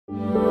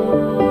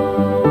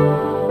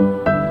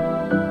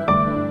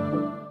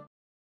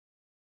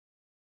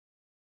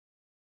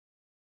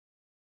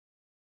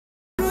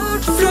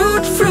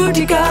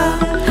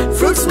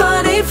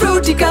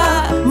frutica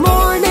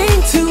morning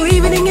to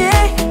evening e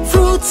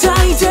fruit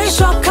chai je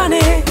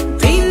shopkhane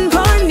din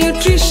bhar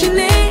nutrition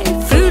e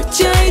fruit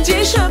chai je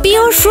shop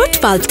pure fruit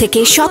pulp থেকে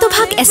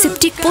শতভাগ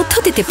aseptic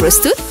পদ্ধতিতে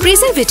প্রস্তুত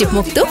preservative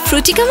মুক্ত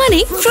ফ্রুটিকা মানে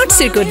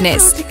ফ্রুটসের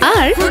goodness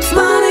আর fruits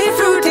mane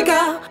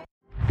frutica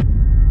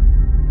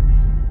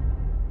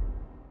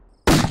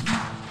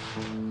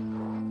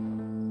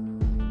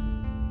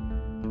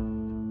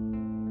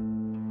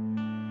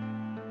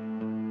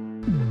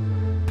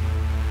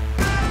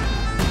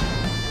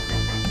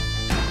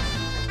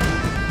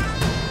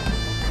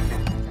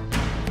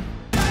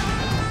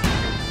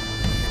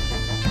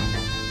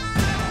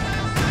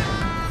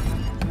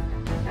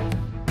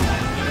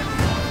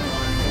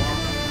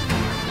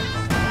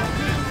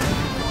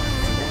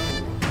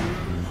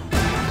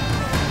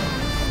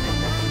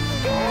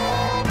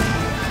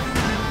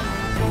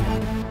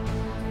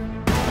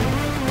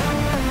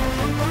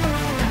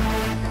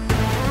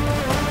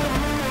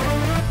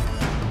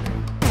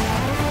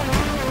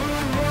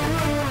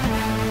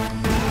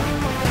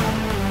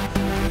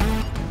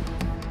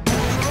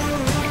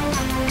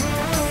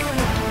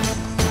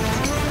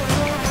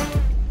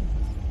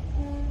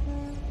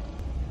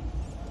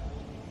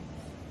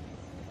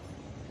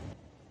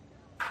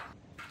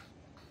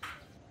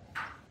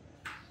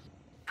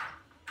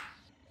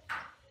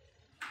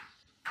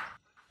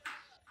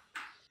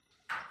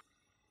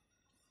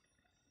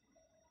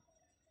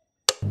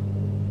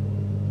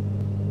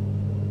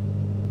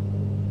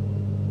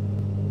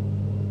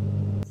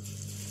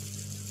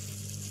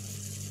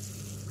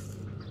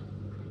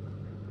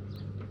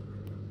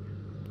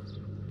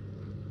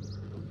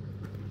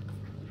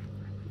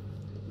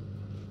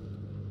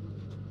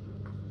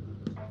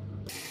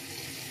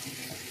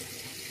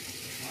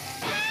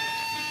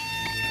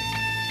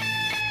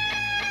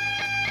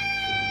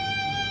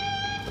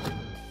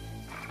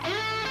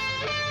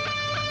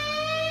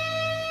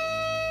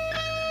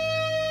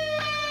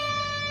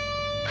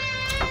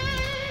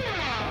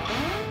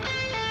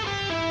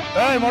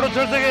এই motor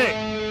ছেড়ে থেকে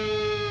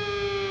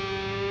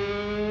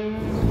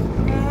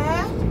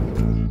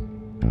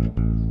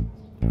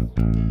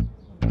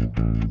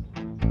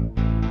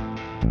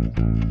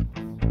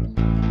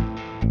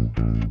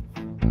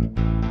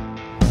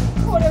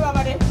ওরে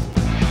বাবা রে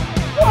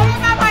ওরে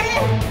বাবা রে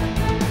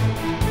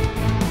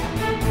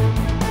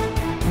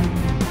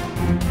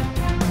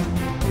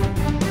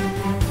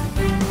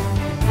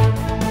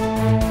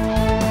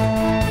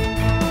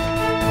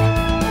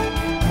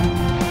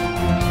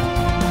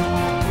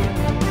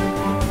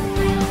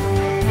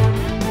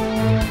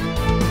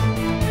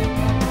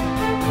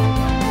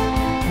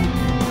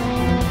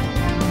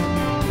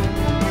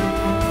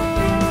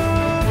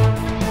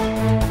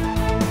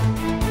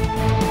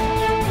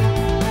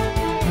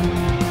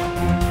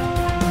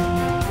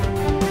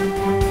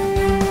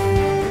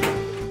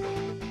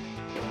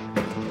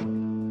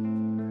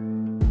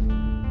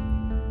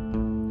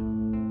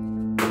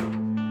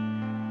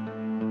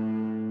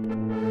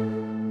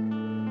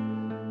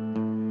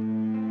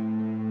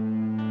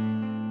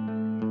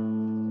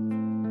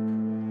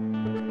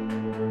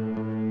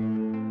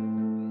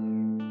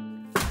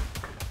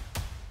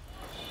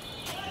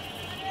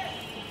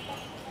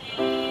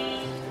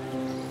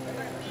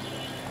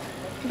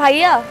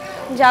ভাইয়া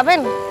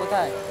যাবেন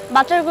কোথায়?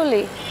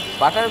 বাটারগুলি।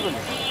 বাটারগুলি?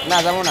 না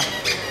যাবো না।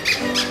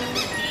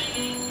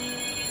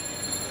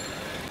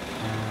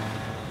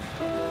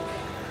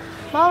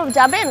 বাবা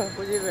যাবেন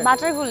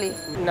বাটারগুলি?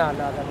 না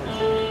না যাবো না।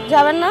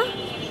 যাবেন না?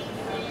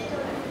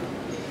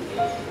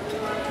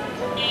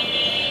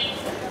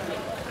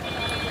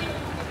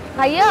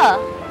 ভাইয়া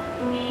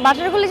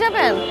বাটারগুলি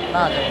যাবেন?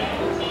 না যাবো না।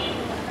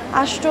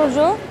 আশ্চর্য,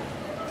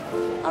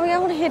 আমি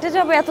এখন হেঁটে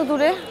যাবো এত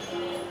দূরে,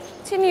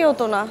 চিনিও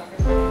তো না,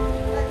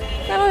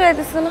 কেন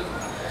যাইতেছে না?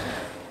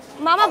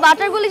 মামা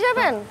বাটারগুলি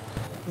যাবেন?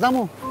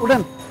 যামু,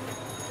 উঠেন।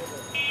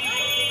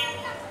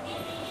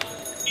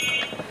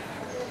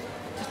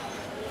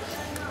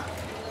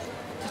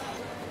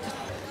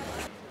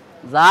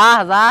 যা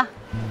যা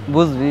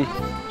বুঝবি,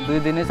 2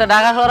 দিন এসে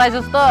ঢাকা শহর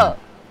আইছিস তো।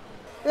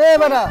 এ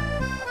বেটা,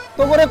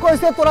 তো করে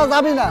কইছে তোরা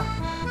যাবি না,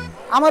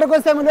 আমারও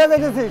কইছে আমি লয়ে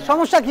যাইতেছি,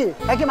 সমস্যা কি?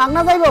 কি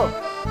মাগনা যাইবো?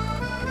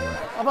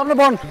 আপনি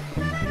বোন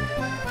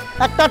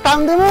একটা টান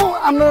দিব,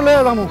 আমরা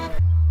লয়ে যাবো।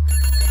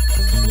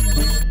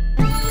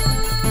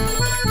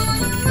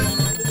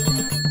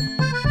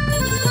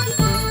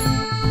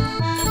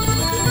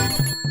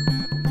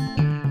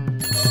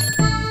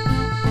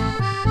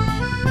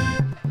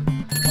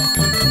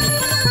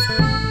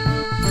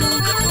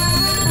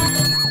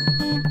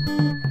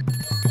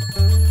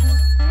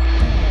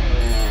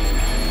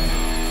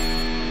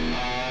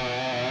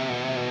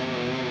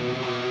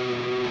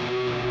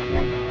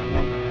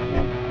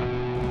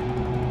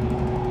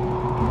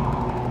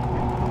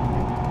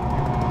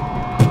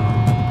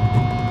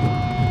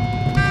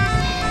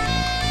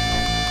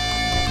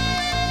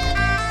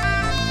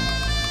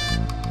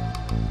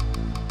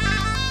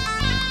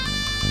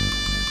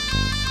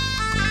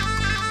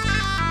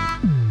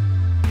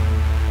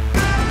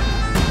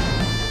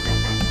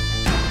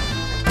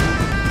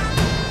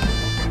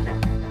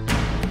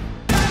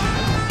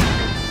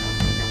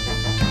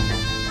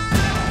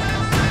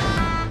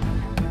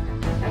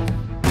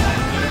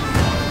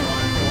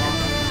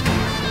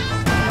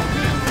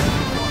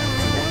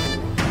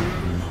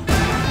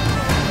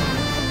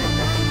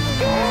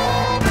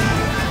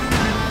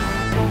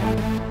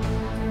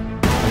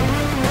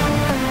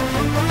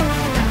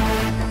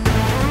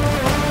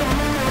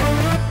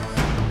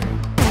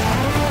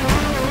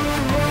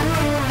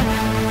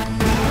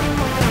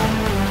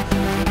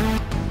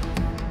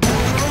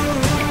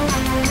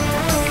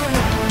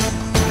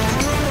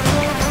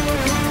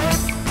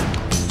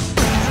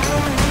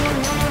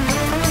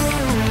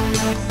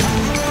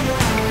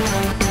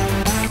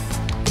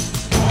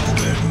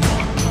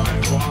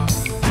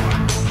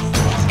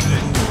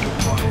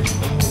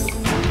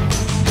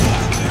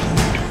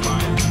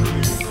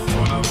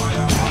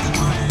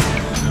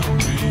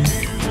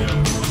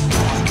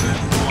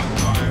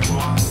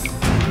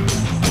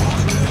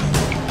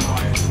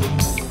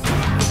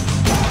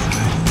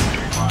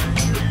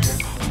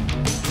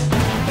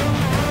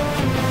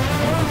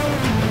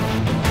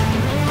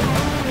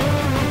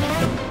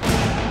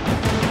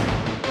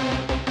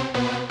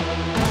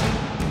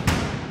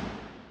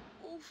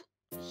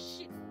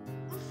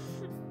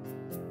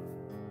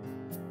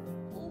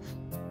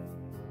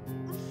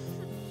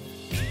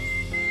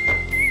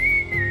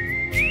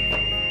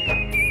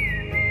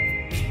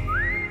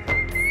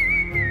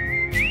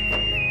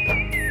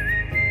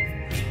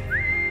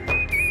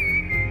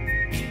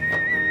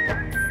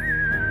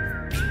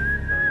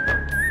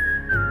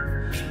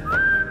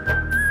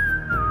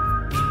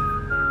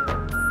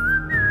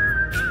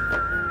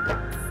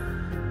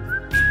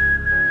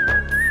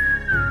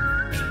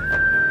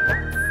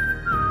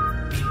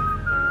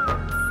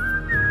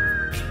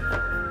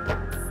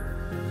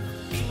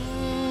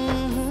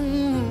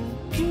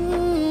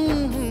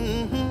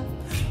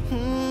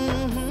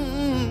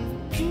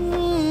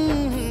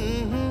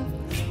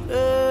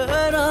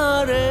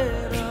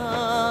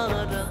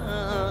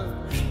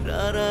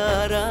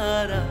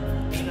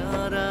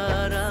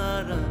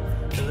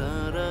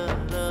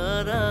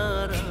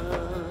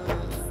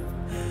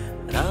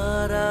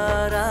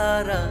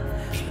 ra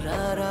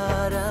ra ra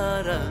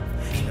ra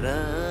ra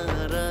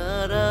ra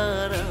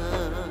ra ra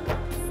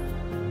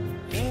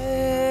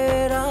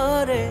he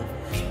ra re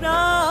ra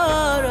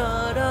ra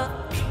ra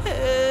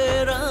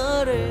he ra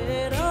re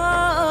ra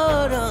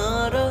ra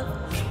ra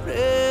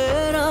re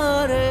ra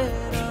re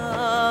ra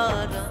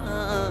ra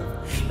ra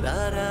ra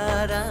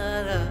ra ra ra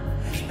ra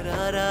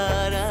ra ra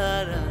ra ra ra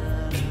ra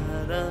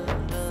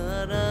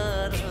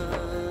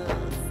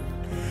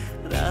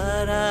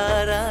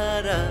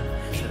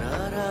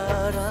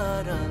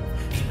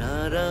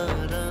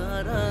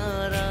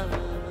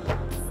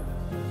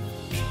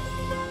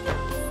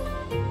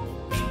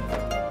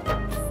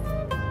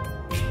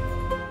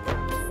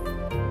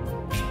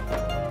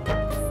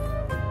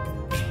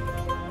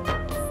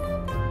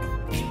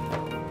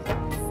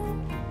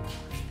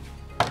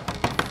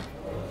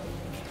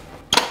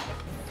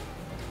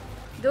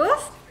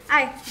দোস্ত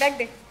আয় bag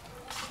দে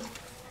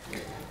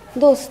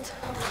দোস্ত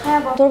হ্যাঁ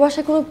তোর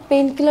বাসায় কোনো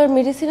pain killer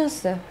medicine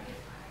আছে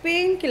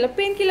pain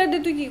killer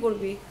দিয়ে তুই কি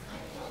করবি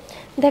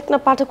দেখ না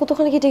পাটা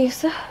কতখানি কেটে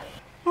গেছে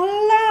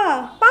আল্লাহ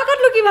পা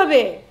কাটলো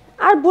কিভাবে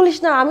আর বলিস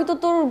না আমি তো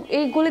তোর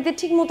এই গলিতে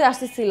ঠিক মতো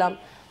আসতেছিলাম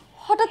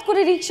হঠাৎ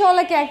করে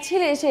রিক্সাওয়ালাকে এক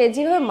ছেলে এসে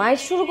যেভাবে মাইট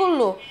শুরু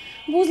করলো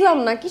বুঝলাম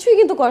না কিছুই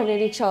কিন্তু করেনি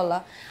রিক্সাওয়ালা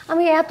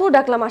আমি এত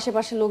ডাকলাম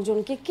আশেপাশের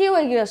লোকজনকে কেউ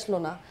এগিয়ে আসলো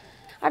না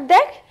আর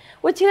দেখ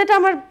ওই ছেলেটা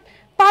আমার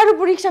পায়ের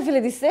উপর রিক্সা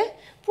ফেলে দিছে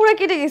পুরো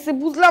কেটে গেছে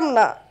বুঝলাম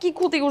না কি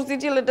ক্ষতি করছি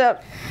ছেলেটার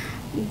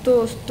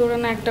দোস্ত তোরা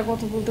না একটা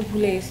কথা বলতে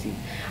ভুলে গেছি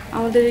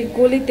আমাদের এই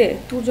গলিতে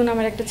তোর জন্য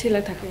আমার একটা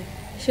ছেলে থাকে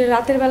সে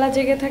রাতের বেলা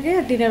জেগে থাকে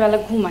আর দিনের বেলা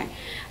ঘুমায়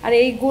আর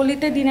এই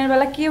গলিতে দিনের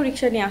বেলা কেউ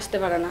রিক্সা নিয়ে আসতে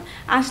পারে না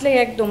আসলেই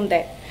একদম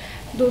দেয়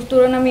দোস্ত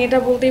তোরা না আমি এটা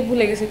বলতেই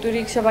ভুলে গেছি তুই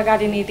রিক্সা বা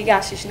গাড়ি নিয়ে দিকে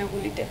আসিস না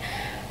গলিতে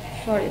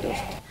সরি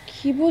দোস্ত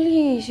কি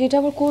বলিস এটা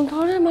আবার কোন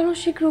ধরনের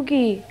মানসিক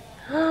রোগী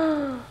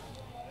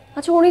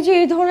আচ্ছা উনি যে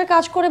এই ধরনের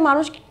কাজ করে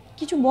মানুষ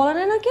কিছু বলে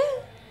না নাকি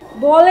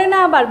বলে না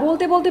আবার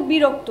বলতে বলতে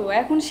বিরক্ত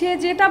এখন সে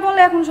যেটা বলে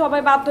এখন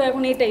সবাই বাধ্য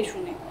এখন এটাই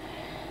শুনে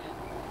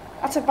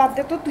আচ্ছা বাদ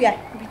দে তো তুই আয়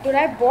ভিতরে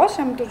আয় বস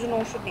আমি তোর জন্য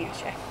ওষুধ নিয়ে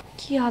আসি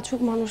কি আজব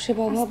মানুষ রে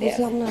বাবা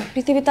বুঝলাম না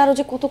পৃথিবীতে আরো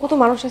যে কত কত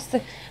মানুষ আছে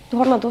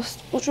ধর না দোস্ত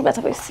প্রচুর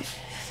ব্যথা পেয়েছি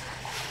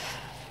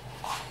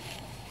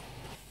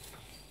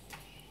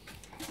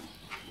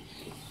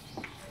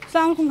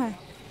আসসালামু আলাইকুম ভাই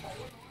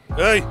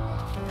এই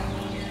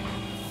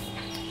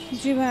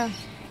জি ভাইয়া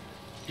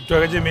একটু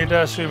আগে যে মেয়েটা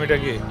আসছে ওই মেয়েটা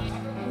কে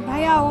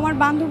ভাইয়া ও আমার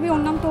বান্ধবী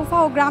ওর নাম তোফা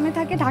ও গ্রামে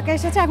থাকে ঢাকা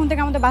এসেছে এখন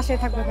থেকে আমাদের বাসায়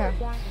থাকবে ভাইয়া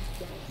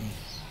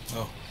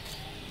ও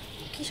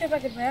কিসের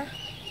প্যাকেট ভাইয়া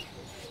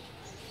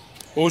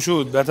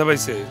ওষুধ ব্যথা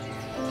পাইছে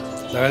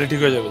লাগালে ঠিক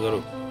হয়ে যাবে ধরো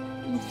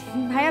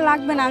ভাইয়া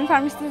লাগবে না আমি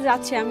ফার্মেসিতে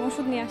যাচ্ছি আমি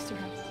ওষুধ নিয়ে আসছি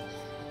ভাই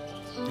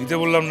নিতে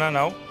বললাম না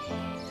নাও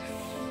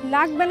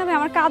লাগবে না ভাই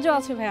আমার কাজও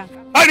আছে ভাইয়া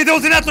আর নিতে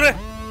বলছি না তোরে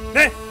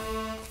নে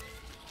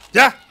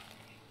যা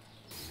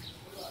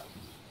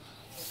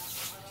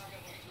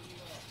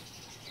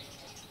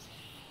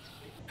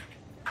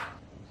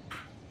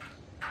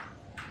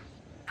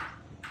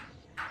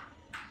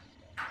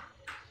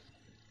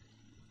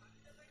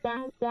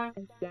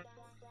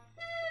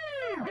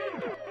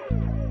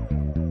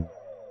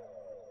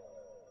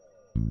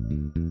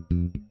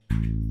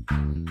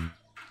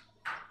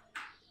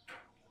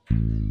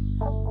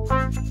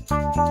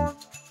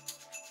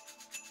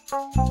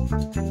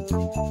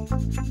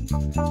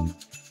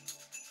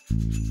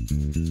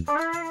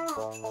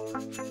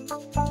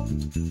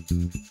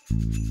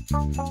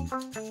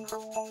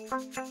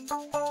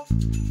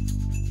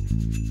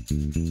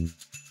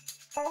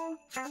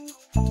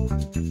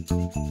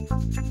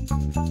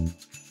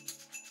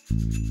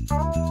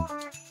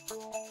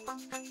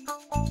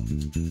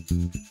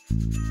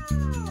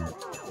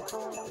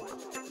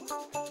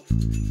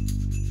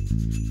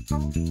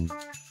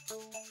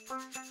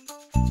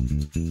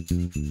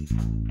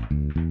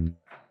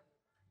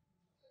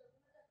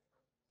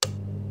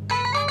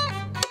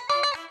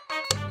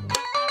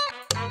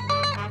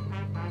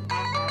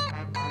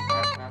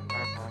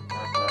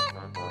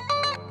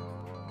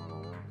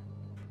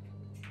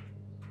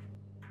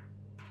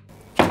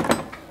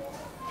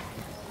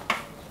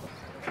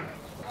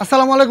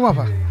আসসালামু আলাইকুম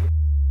আপা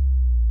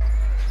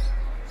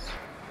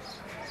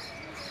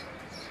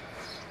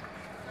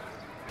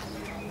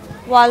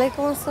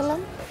ওয়ালাইকুম আসসালাম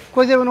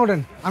কই যাবেন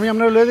ওঠেন আমি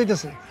আপনার লয়ে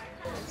যাইতেছি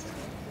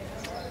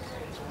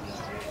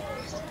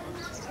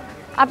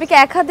আপনি কি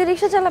এক হাতে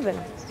রিক্সা চালাবেন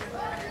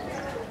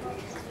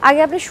আগে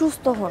আপনি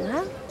সুস্থ হন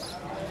হ্যাঁ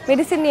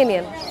মেডিসিন নিয়ে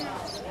নিন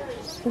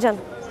যান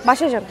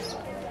বাসায় যান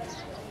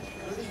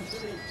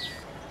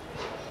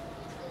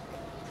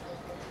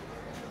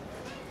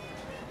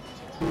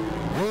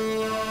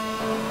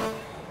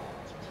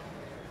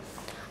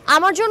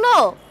আমার জন্য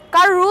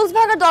কার রুলস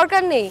ভাঙার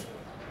দরকার নেই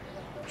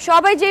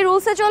সবাই যে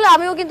রুলসে চলে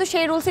আমিও কিন্তু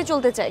সেই রুলসে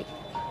চলতে চাই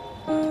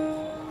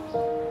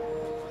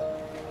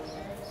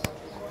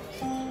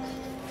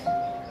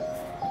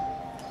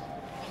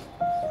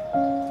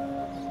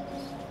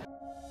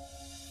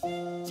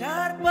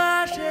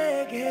চারপাশে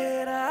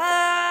ঘেরা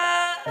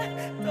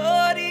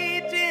তোরি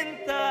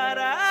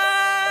চিন্তারা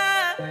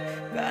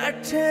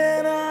কাটছে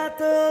না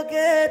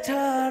তোকে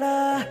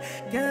ছাড়া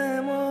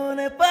কেমন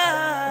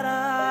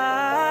পারা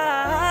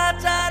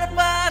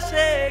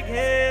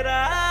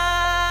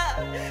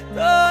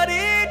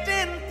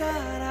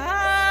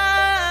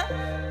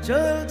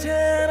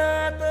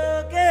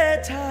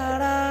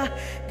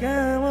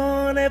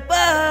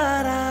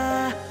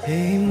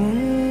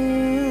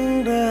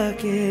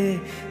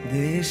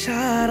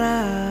দেশারা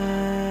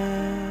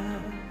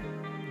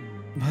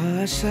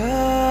ভাষা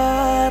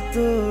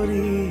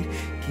তোরি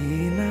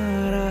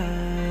কিনারা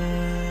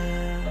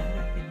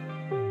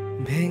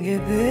ভেঙে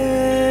দে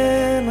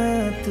না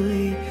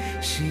তুই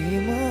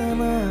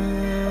সীমানা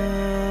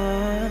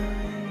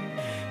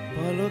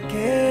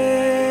পলকে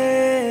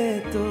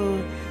তোর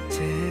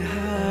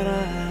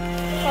চেহারা।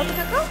 কত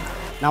টাকা?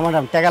 না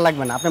ম্যাডাম টাকা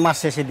লাগবে না, আপনি মাস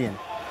শেষে দিন।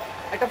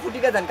 একটা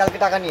ফুটিকা দেন, কালকে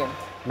টাকা নিয়েন।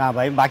 না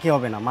ভাই বাকি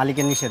হবে না,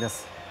 মালিকের নিষেধ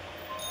আছে।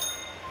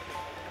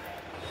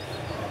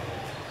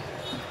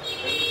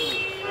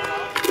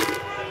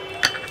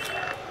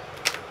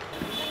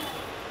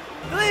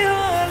 তুই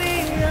হলি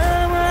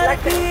আমার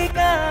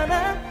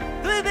ঠিকানা,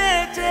 তুই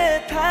বেঁচে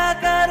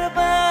থাকার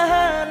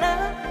বাহানা,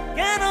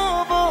 কেন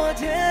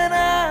বোঝে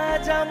না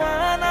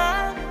জামানা,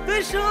 তুই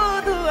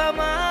শুধু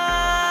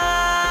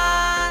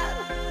আমার।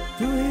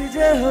 তুই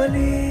যে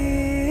হলি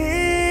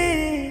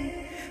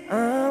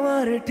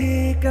আমার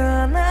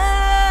ঠিকানা,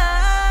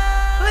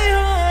 তুই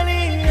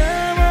হলি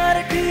আমার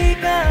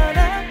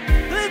ঠিকানা,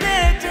 তুই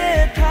বেঁচে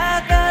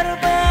থাকার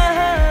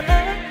বাহানা,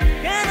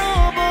 কেন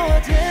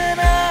বোঝে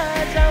না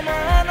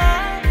জামানা,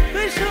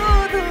 তুই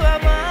শুধু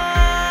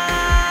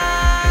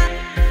আমার।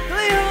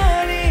 তুই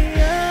হলি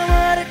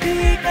আমার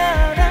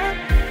ঠিকানা,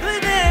 তুই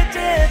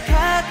বেঁচে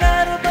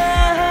থাকার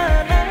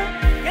বাহানা,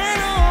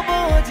 কেন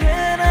বোঝে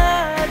না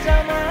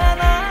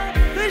জামানা,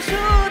 তুই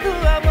শুধু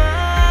আমার।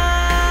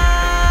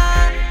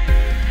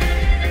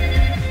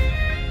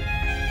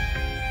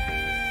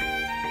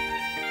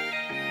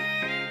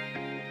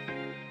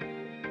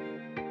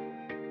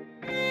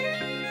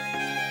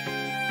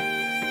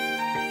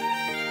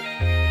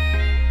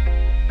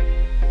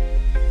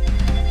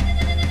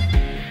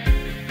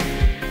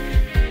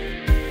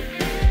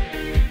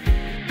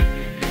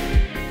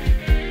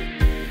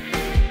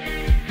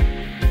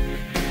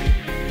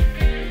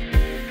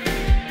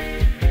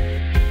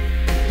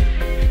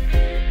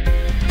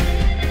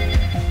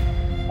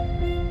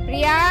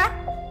 প্রিয়া,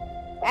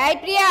 এই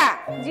প্রিয়া।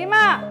 জি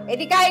মা।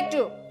 এদিকে আয়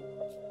একটু।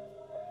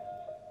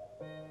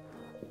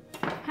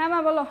 হ্যাঁ মা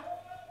বলো।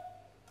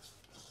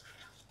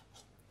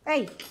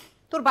 এই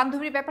তোর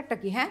বান্ধবীর ব্যাপারটা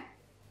কি? হ্যাঁ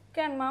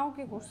কেন মা, ও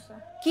কি করছে?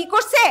 কি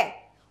করছে?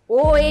 ও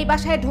এই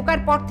বাসায় ঢোকার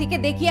পর থেকে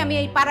দেখি আমি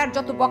এই পাড়ার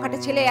যত বখাটে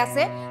ছেলে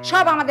আছে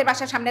সব আমাদের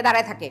বাসার সামনে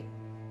দাঁড়ায় থাকে,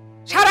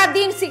 সারা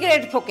দিন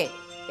সিগারেট ফোকে।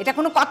 এটা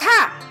কোনো কথা?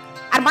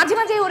 আর মাঝে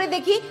মাঝে ওরে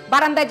দেখি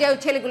বারান্দায় যায় ওই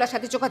ছেলেগুলোর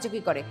সাথে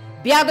চোখাচোখি করে,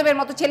 বেয়াদবের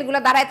মতো ছেলেগুলো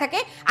দাঁড়ায় থাকে।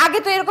 আগে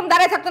তো এরকম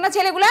দাঁড়ায় থাকতো না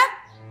ছেলেগুলা।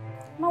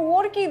 মা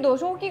ওর কি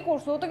দোষ? ও কি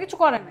করছে? ও তো কিছু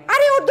করে নাই।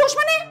 আরে ওর দোষ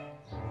মানে?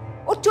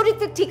 ওর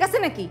চরিত্র ঠিক আছে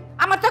নাকি?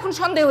 আমার তো এখন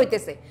সন্দেহ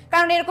হইতেছে,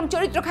 কারণ এরকম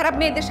চরিত্র খারাপ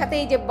মেয়েদের সাথে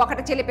এই যে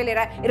বখাটা ছেলে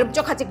পেলেরা এরকম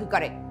চোখাচোখি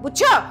করে,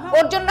 বুঝছো?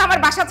 ওর জন্য আমার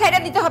বাসা ছাইড়া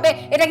দিতে হবে,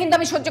 এটা কিন্তু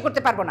আমি সহ্য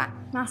করতে পারবো না।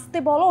 নাচতে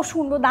বলো,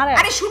 শুনবো, দাঁড়ায়।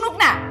 আরে শুনুক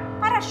না,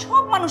 পাড়ার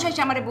সব মানুষ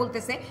এসে আমারে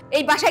বলতেছে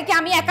এই বাসায় কি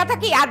আমি একা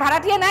থাকি আর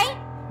ভাড়াটিয়া নাই?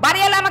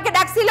 বাড়িওয়ালা আমাকে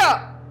ডাকছিল,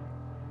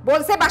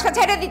 বলছে বাসা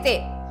ছেড়ে দিতে।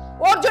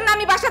 ওর জন্য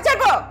আমি বাসা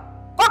ছাড়বো?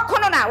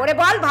 কখনো না। ওরে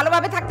বল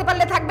ভালোভাবে থাকতে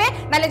পারলে থাকবে,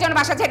 নাহলে যেন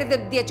বাসা ছেড়ে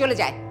দিয়ে চলে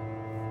যায়।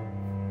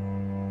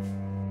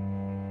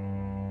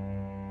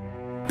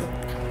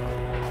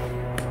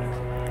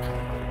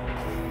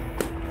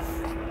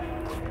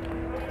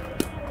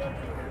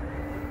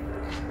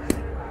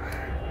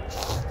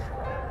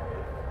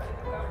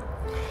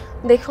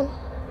 দেখুন,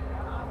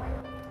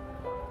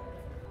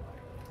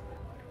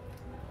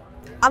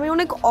 আমি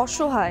অনেক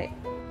অসহায়।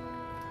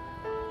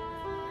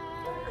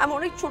 আমি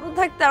অনেক ছোট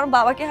থাকতে আমার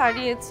বাবাকে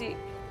হারিয়েছি।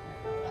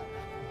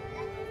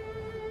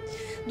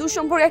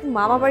 দুঃসম্পর্কে এক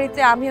মামা বাড়িতে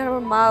আমি আর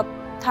আমার মা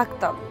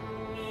থাকতাম।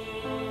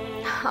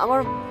 আমার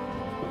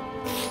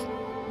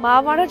মা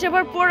মারা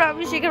যাবার পর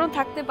আমি সেখানে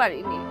থাকতে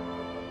পারিনি।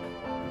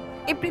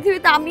 এই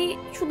পৃথিবীতে আমি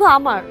শুধু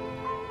আমার,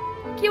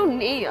 কেউ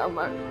নেই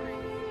আমার।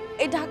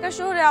 এই ঢাকা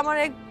শহরে আমার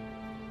এক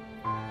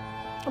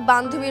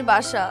বান্ধবীর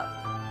বাসা,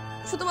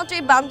 শুধুমাত্র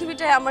এই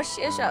বান্ধবীটাই আমার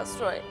শেষ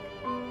আশ্রয়,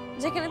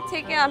 যেখানে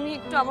থেকে আমি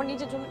একটু আমার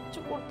নিজের জন্য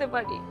কিছু করতে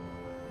পারি।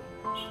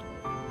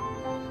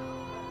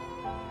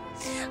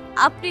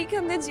 আপনি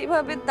এখানে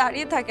যেভাবে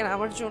দাঁড়িয়ে থাকেন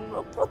আমার জন্য,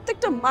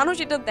 প্রত্যেকটা মানুষ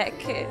এটা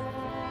দেখে,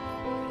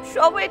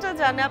 সবাই এটা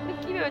জানে। আপনি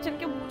কি ভেবেছেন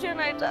কেউ বুঝে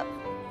না এটা?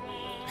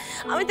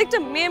 আমি তো একটা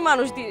মেয়ে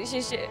মানুষ, দিন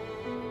শেষে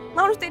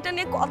মানুষ তো এটা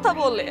নিয়ে কথা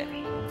বলে।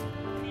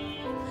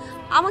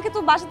 আমাকে তো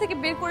বাসা থেকে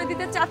বের করে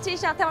দিতে চাচ্ছে,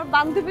 সাথে আমার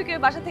বান্ধবীকে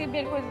বাসা থেকে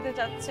বের করে দিতে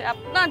চাচ্ছে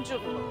আপনার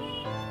জন্য।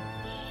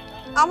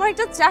 আমার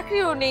একটা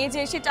চাকরিও নেই যে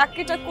সেই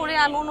চাকরিটা করে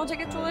আমি অন্য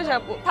জায়গায় চলে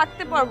যাব,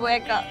 থাকতে পারবো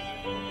একা।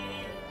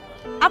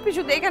 আপনি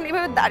যদি এখানে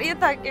এভাবে দাঁড়িয়ে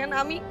থাকেন,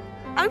 আমি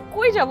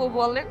কই যাব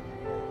বলেন?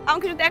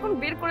 আমাকে যদি এখন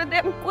বের করে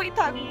দেয়, আমি কই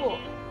থাকবো?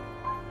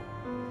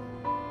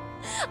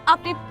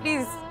 আপনি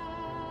প্লিজ,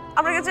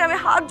 আপনার কাছে আমি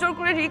হাত জোড়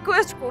করে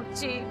রিকোয়েস্ট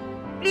করছি,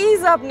 প্লিজ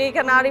আপনি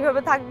এখানে আর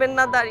এইভাবে থাকবেন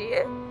না দাঁড়িয়ে।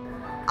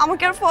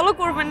 আমাকে আর ফলো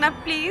করবেন না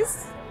প্লিজ।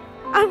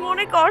 আমি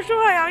অনেক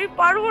অসহায়, আমি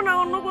পারবো না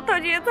অন্য কোথাও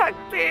গিয়ে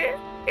থাকতে।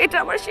 এটা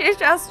আমার শেষ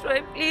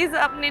আশ্রয়, প্লিজ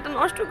আপনি এটা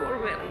নষ্ট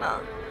করবেন না।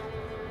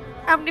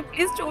 আপনি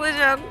প্লিজ চলে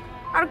যান,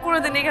 আর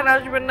কোনোদিন এখানে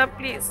আসবেন না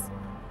প্লিজ।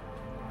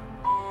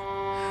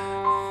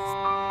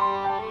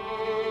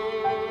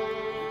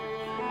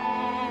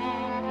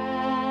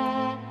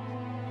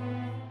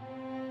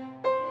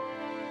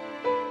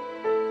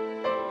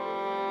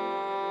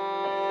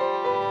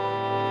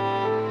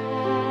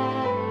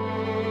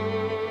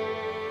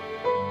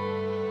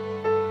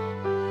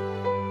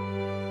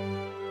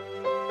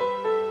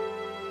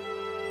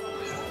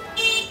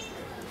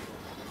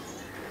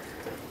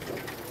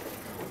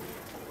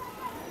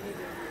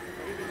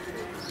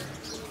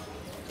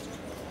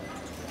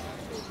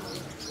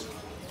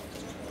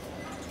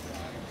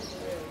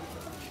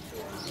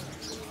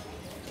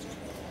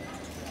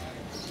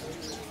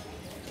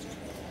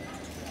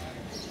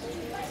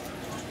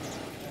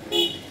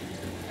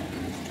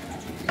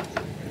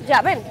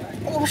 যাবেন?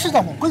 অবশ্যই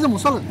যাবো। কই যাবো?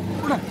 চলেন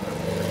উঠেন।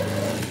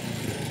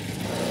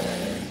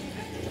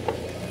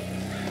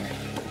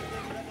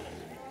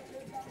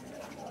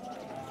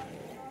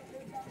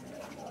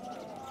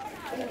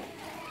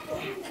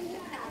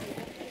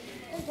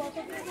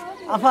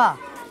 আফা,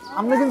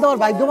 আপনি কিন্তু আমার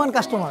ভাগ্যবান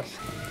কাস্টমার।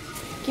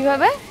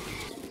 কিভাবে?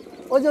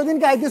 ওই যে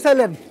ওদিনকে আইতে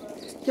চাইলেন,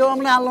 কেউ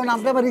আপনি আনলো না,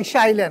 আপনি আবার রিক্সা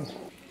আইলেন।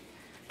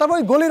 তারপর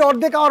ওই গলির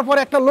অর্ধেক আওয়ার পরে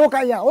একটা লোক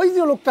আইয়া, ওই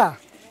যে লোকটা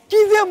কি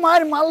যে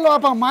মায়ের মারলো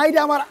আপা, মাইরে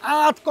আমার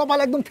আট কপাল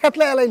একদম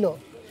থেতলে এলাইলো।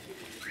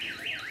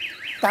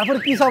 তারপর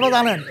কি সব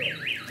জানেন,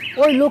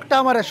 ওই লোকটা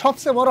আমার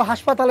সবচেয়ে বড়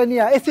হাসপাতালে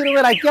নিয়ে এসি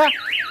রুমে রাখিয়া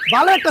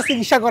ভালো একটা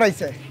চিকিৎসা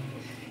করাইছে,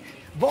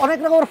 অনেক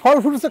রকমের ফল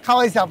ফ্রুটস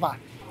খাওয়াইছে আপা।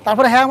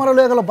 তারপরে হ্যাঁ আমার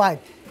লয়ে গেল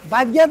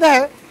বাইক গিয়ে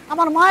দেখে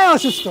আমার মায়ে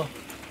অসুস্থ,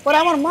 পরে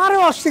আমার মারও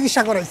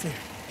চিকিৎসা করাইছে।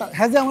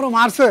 হ্যাঁ যে আমারও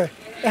মারছে,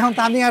 এখন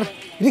তো আমি আর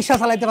রিক্সা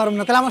চালাইতে পারবো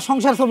না, তাহলে আমার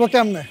সংসার চলবো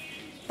কেমনে?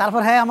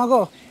 তারপর হ্যাঁ আমাকে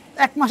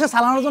 1 মাসে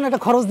চালানোর জন্য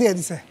একটা খরচ দিয়ে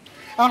দিছে।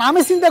 এখন আমি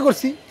চিন্তা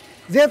করছি,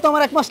 যেহেতু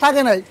আমার 1 মাস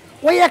থাকে নাই,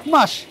 ওই 1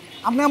 মাস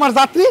আপনি আমার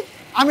যাত্রী,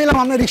 আমি এলাম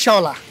আপনার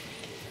রিক্সাওয়ালা।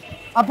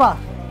 আপা,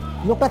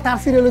 লোকটা তার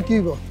সিরিয়ালে কি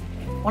হইব,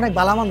 অনেক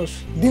ভালো মানুষ,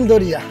 দিল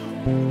দরিয়া।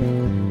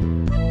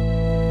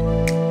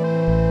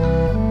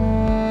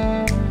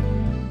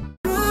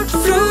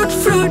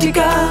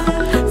 Fruitica,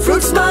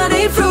 fruits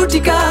money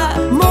fruitica,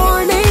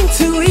 morning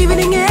to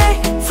evening e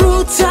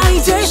fruit chai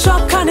je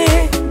shop khane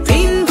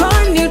din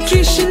bhar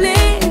nutrition e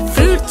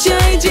fruit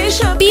chai je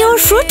shop pure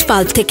fruit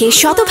pulp থেকে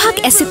শতভাগ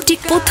অ্যাসেপ্টিক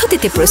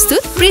পদ্ধতিতে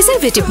প্রস্তুত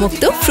প্রিজারভেটিভ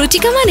মুক্ত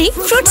ফ্রুটিকা মানে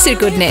ফ্রুটসের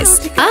গুডনেস।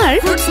 আর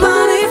fruits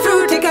money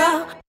fruitica।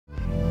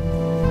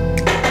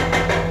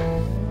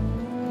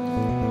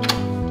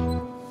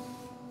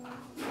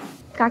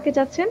 কাকে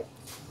যাচ্ছেন?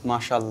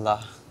 মাশাআল্লাহ।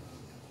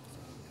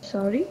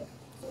 সরি।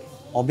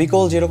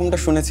 অবিকল যেরকমটা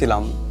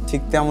শুনেছিলাম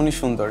ঠিক তেমনই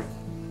সুন্দর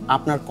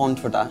আপনার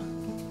কণ্ঠটা।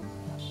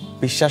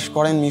 বিশ্বাস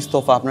করেন মিস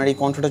তোফা, আপনার এই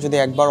কণ্ঠটা যদি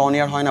একবার অন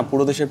এয়ার হয় না,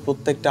 পুরো দেশের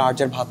প্রত্যেকটা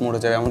আর্জের ভাত মরে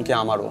যাবে, এমনকি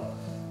আমারও।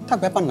 থাক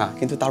ব্যাপার না,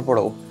 কিন্তু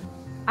তারপরেও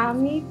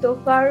আমি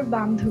তোফার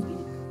বান্ধবী।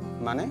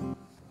 মানে?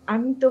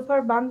 আমি তোফার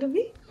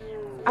বান্ধবী,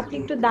 আপনি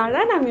একটু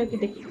দাঁড়ান, আমি ওকে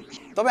দেখি।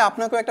 তবে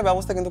আপনাকেও একটা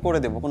ব্যবস্থা কিন্তু করে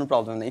দেবো, কোনো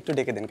প্রবলেম নেই, একটু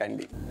ডেকে দেন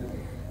কাইন্ডলি।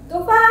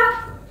 তোফা,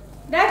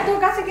 দেখ তোর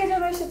কাছে কে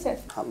যেন এসেছে।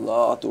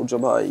 আল্লাহ, তুর্য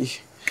ভাই।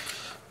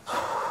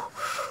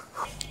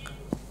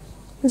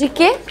 জি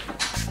কে?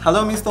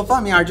 হ্যালো মিস তোফা,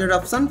 আমি RJ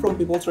Rafsan from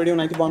people's radio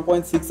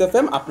 91.6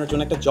 FM। আপনার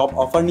জন্য একটা জব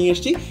অফার নিয়ে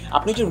এসেছি।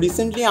 আপনি যে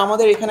রিসেন্টলি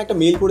আমাদের এখানে একটা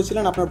মেইল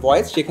করেছিলেন আপনার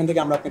ভয়েস, সেখান থেকে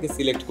আমরা আপনাকে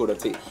সিলেক্ট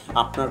করেছি।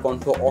 আপনার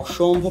কণ্ঠ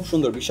অসম্ভব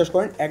সুন্দর, বিশ্বাস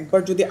করেন। একবার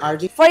যদি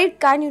RJ for it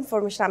kind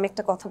information, আমি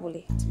একটা কথা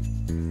বলি,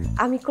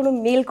 আমি কোনো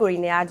মেল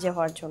করিনি আরজে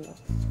হওয়ার জন্য।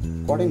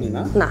 করেনি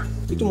না? না।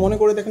 একটু মনে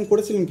করে দেখেন,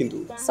 করেছিলেন কিন্তু।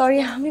 সরি,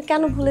 আমি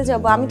কেন ভুলে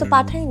যাব, আমি তো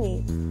পাঠাইনি।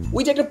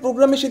 ওই যে একটা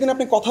প্রোগ্রামে সেদিন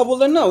আপনি কথা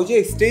বললেন না, ওই যে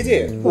স্টেজে,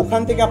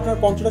 ওখান থেকে আপনার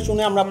কণ্ঠটা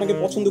শুনে আমরা আপনাকে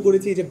পছন্দ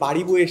করেছি। যে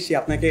বাড়ি বয়ে এসেছি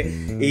আপনাকে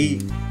এই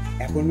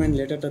অ্যাপয়েন্টমেন্ট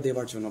লেটারটা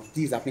দেওয়ার জন্য।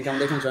 প্লিজ আপনি কি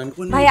আমাদের এখানে জয়েন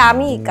করুন? ভাই,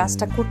 আমি এই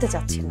কাজটা করতে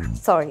চাচ্ছি না,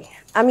 সরি।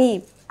 আমি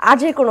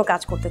আজের কোনো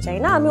কাজ করতে চাই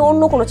না, আমি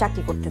অন্য কোনো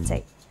চাকরি করতে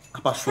চাই।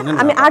 আপা শুনেন,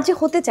 আমি আজে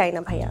হতে চাই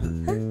না ভাইয়া,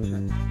 হ্যাঁ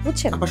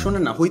বুঝছেন? আপা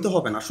শোনেন না, হইতে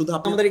হবে না, শুধু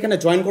আপনি আমাদের এখানে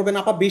জয়েন করবেন।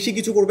 আপা বেশি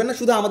কিছু করবেন না,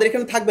 শুধু আমাদের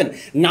এখানে থাকবেন,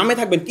 নামে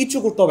থাকবেন, কিচ্ছু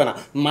করতে হবে না।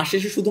 মাস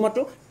শেষে শুধুমাত্র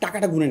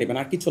টাকাটা গুনে নেবেন,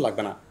 আর কিছু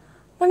লাগবে না।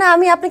 মানে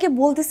আমি আপনাকে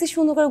বলতেছি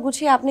সুন্দর করে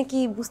গুছিয়ে, আপনি কি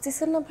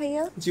বুঝতেছেন না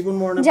ভাইয়া? জীবন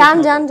মরণ। যান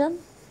যান যান,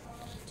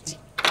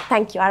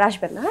 থ্যাংক ইউ, আর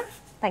আসবেন না। হ্যাঁ,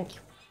 থ্যাংক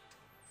ইউ।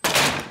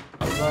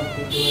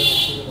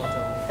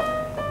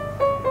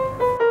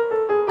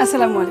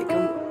 আসসালামু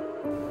আলাইকুম।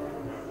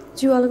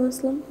 জি ওয়ালাইকুম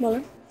আসসালাম,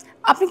 বলেন।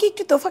 আপনি কি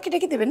একটু তোফাকে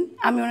ডেকে দেবেন?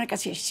 আমি ওনার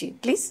কাছে এসেছি,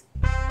 প্লিজ।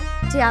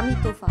 জি আমি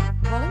তোফা,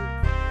 বলেন।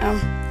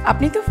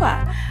 আপনি তোফা?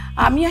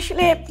 আমি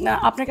আসলে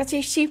আপনার কাছে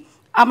এসেছি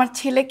আমার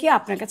ছেলেকে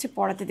আপনার কাছে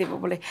পড়াতে দেবো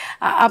বলে।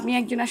 আপনি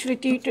একজন আসলে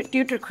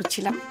টিউটর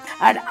খুঁজছিলাম,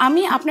 আর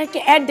আমি আপনার একটা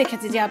অ্যাড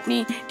দেখেছি যে আপনি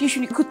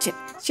টিউশনি খুঁজছেন,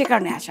 সে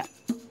কারণে আসা।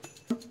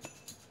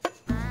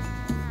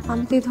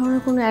 আমি তো এই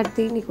ধরনের কোনো অ্যাড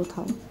দিইনি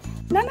কোথাও।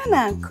 না না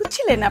না,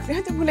 খুঁজছিলেন, আপনি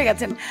হয়তো ভুলে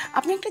গেছেন।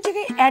 আপনি একটা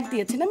জায়গায় অ্যাড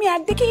দিয়েছেন, আমি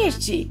অ্যাড দেখেই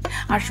এসেছি।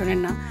 আর শোনেন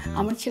না,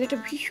 আমার ছেলেটা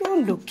ভীষণ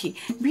লক্ষ্মী,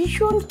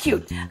 ভীষণ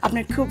কিউট,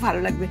 আপনার খুব ভালো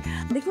লাগবে।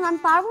 দেখুন, আমি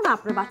পারবো না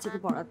আপনার বাচ্চাকে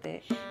পড়াতে।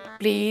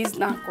 প্লিজ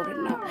না করেন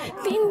না,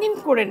 3 দিন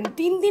করেন।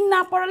 3 দিন না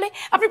পড়ালে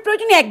আপনি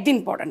প্রয়োজনে 1 দিন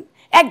পড়ান,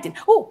 1 দিন।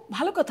 ও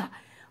ভালো কথা,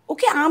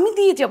 ওকে আমি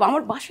দিয়ে যাবো,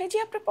 আমার বাসায়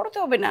যেয়ে আপনার পড়াতে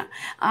হবে না,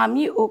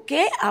 আমি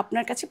ওকে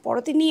আপনার কাছে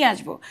পড়াতে নিয়ে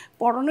আসবো।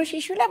 পড়ানো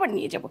শেষ হলে আবার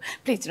নিয়ে যাবো।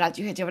 প্লিজ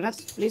রাজি হয়ে যাবে না?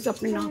 প্লিজ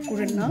আপনি না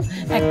করেন না,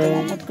 একদম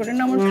আমোদ করেন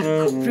না, আমার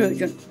খুব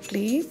প্রয়োজন।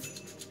 Please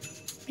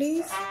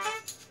please.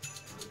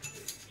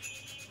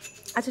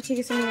 আচ্ছা ঠিক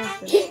আছে, নিয়ে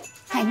আসবেন।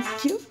 Thank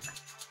you.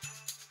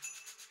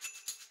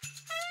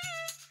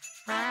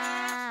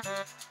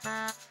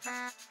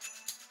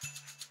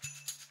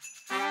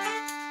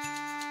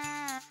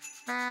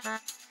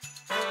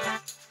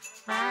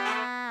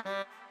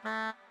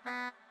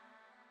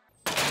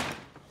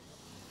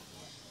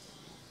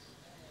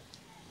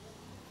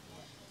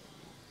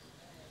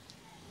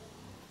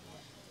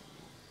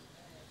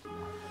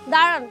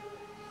 দাঁড়ান,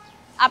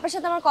 আপনার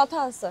সাথে আমার কথা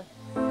আছে।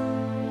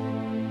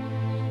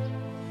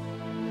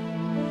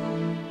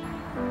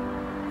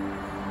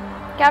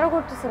 কেন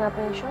করতেছেন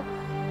আপনি এসব?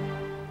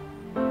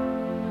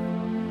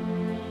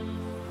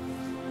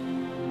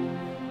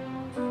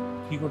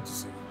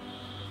 করতেছি।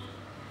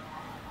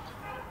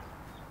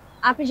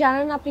 আপনি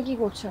জানেন না আপনি কি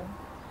করছেন?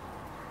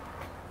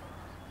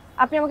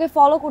 আপনি আমাকে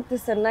ফলো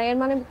করতেছেন না, এর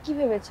মানে কি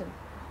ভেবেছেন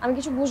আমি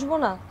কিছু বুঝবো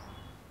না?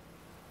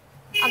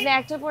 আপনি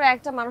একটার পর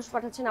একটা মানুষ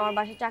পাঠাচ্ছেন আমার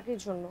বাসায় চাকরির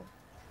জন্য।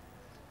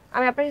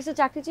 আমি আপনার কাছে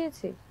চাকরি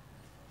চেয়েছি?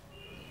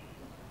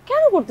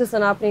 কেন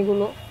করতেছেন আপনি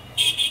এগুলো?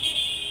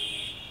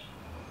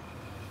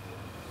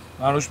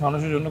 মানুষ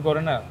মানুষের জন্য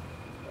করে না,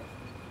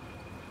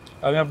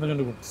 আমি আপনার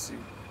জন্য করতেছি।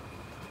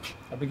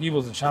 আপনি কি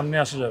বলছেন সামনে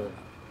আসা যাবে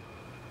না?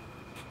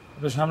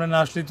 আপনি সামনে না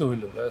আসলেই তো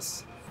হইল, ব্যাস।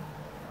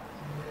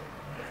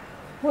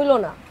 হইল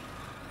না,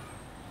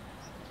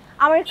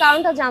 আমার এই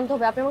কারণটা জানতে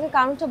হবে। আপনি আমাকে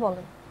কারণটা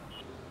বলেন।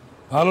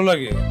 ভালো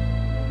লাগে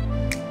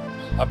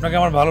আপনাকে,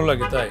 আমার ভালো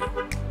লাগে তাই।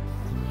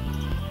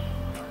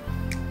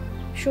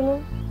 শুনুন,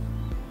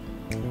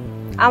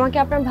 আমাকে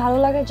আপনার ভালো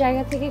লাগার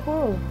জায়গা থেকে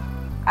করুন,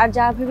 আর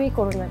যা ভেবেই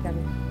করুন না কেন,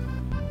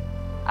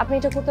 আপনি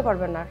এটা করতে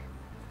পারবেন না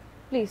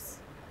প্লিজ।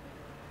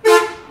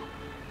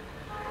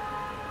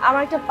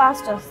 আমার একটা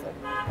পাস্ট আছে,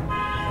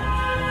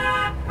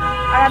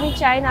 আর আমি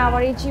চাই না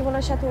আমার এই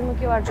জীবনের সাথে অন্য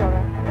কেউ আর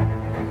জড়ায়।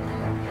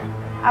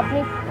 আপনি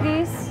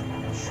প্লিজ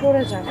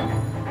সরে যান,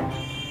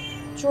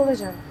 চলে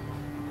যান।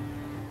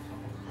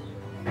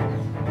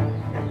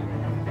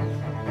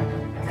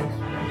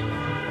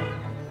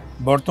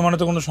 বর্তমানে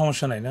তো কোনো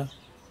সমস্যা নাই না?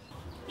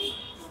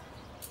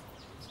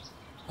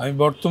 আমি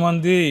বর্তমান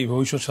দিয়েই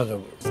ভবিষ্যৎ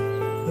সাজাবো।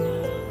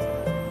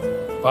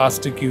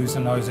 পাস্টে কি হয়েছে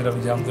না হয়েছে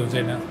আমি জানতেও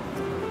চাই না।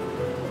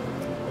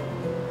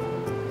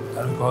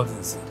 আমি কথা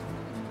দিয়েছি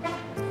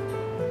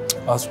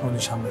পাস্ট মনে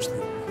সামনে আসতে।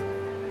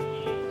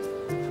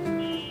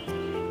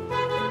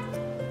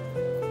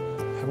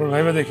 একবার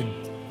ভাইবা দেখেন।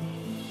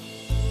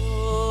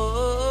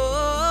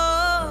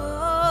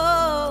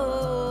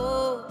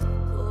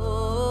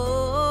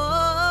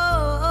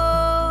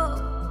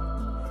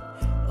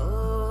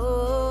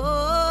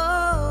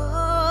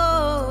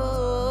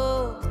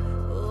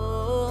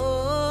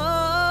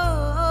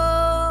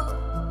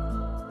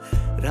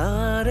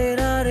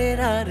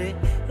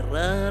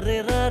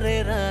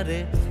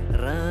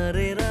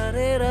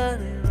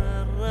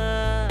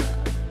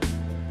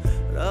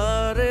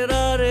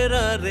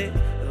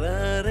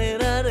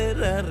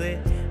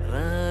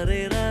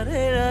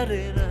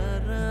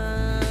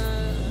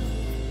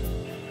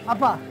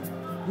 আপা,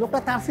 লোকটা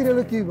তার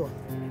সিরিয়ালে কি গো,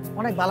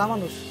 অনেক ভালো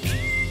মানুষ।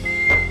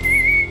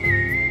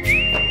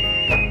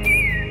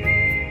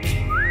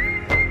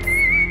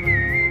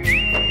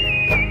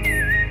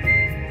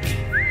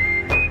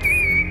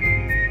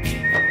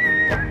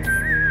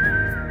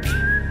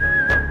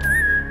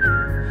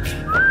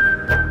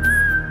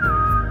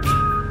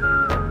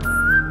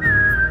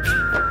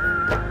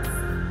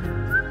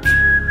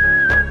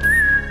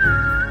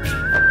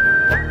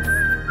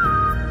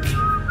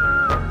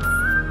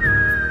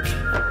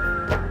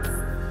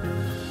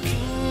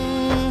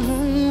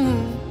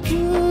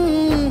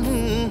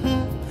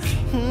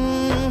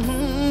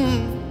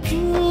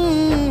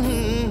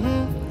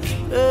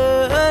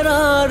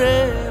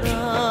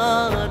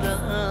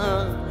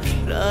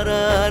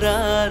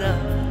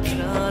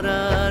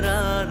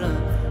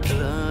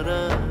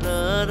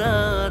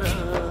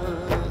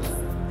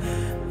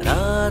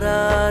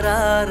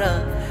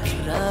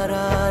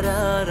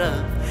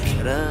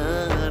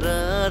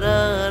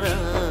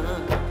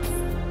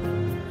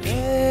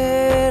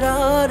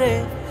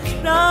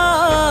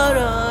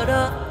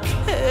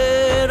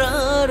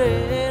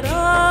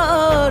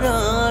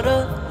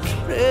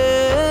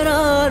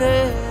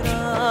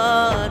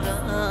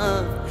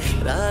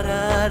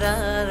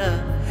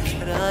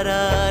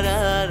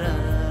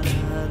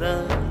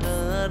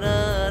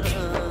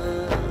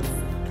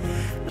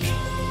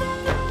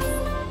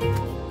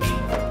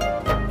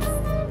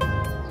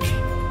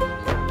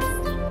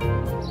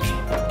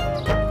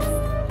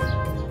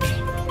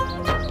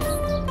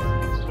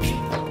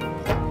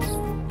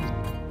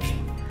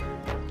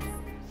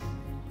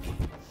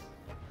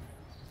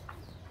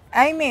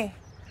 এই মেয়ে,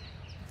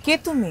 কে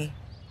তুমি?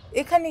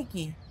 এখানে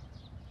কি?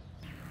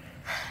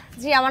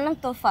 জি, আমার নাম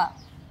তোফা।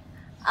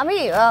 আমি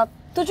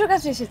তুজোর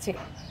কাছে এসেছি।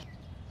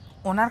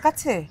 ওনার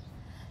কাছে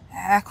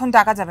এখন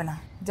ডাকা যাবে না,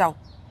 যাও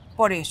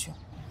পরে এসো।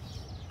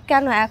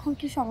 কেন, এখন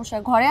কি সমস্যা?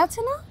 ঘরে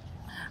আছে না?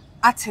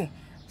 আছে,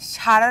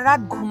 সারা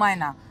রাত ঘুমায়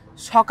না,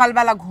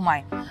 সকালবেলা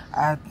ঘুমায়।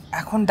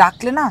 এখন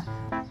ডাকলে না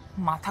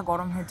মাথা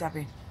গরম হয়ে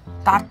যাবে।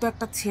 তার তো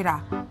একটা ছেঁড়া,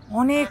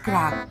 অনেক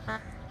রাগ।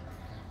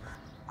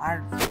 আর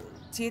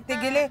যেতে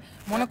গেলে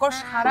মনে কর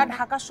সারা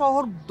ঢাকা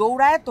শহর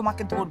দৌড়ায়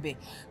তোমাকে ধরবে,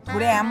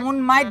 ধরে এমন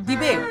মাইর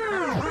দিবে।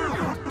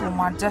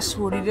 তোমার যা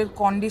শরীরের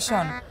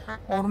কন্ডিশন,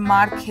 ওর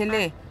মার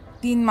খেলে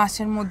 3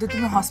 মাসের মধ্যে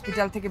তুমি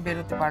হসপিটাল থেকে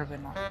বেরোতে পারবে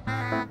না।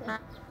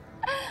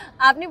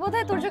 আপনি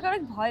বোধহয় তুর্যকে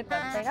অনেক ভয়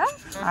পান, তাই না?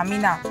 আমি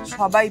না,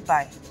 সবাই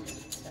পায়।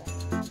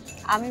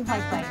 আমি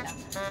ভয় পাই না,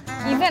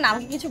 ইভেন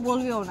আমাকে কিছু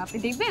বলবেও না। আপনি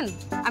দেখবেন,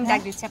 আমি ডাক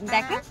দিচ্ছি, আপনি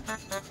দেখেন।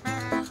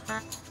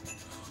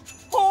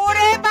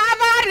 ওরে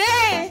বাবা রে!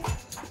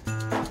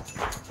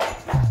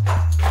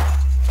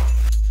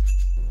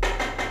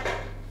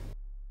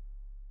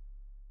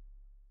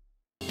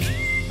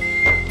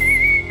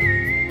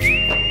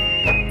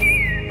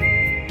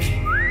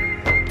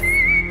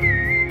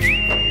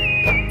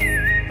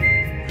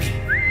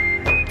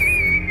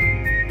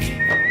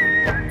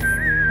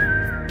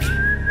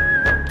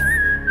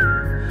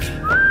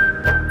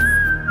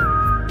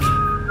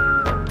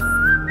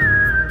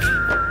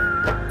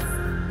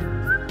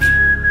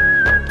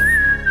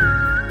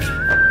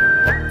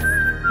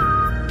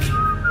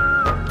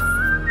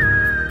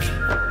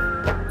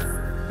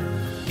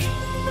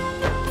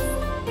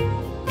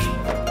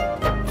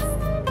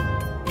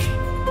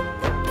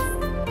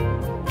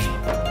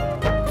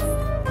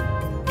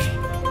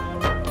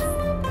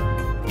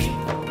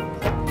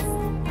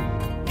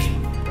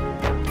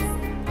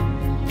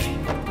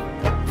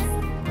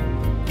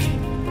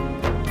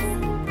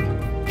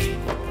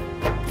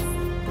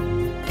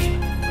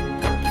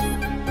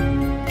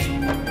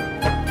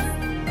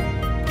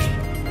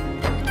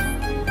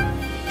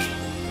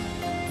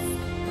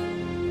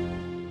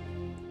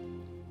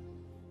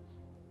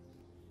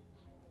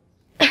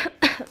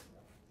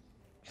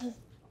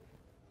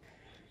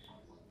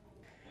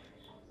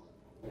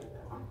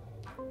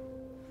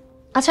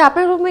 আচ্ছা,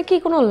 আপনার রুমে কি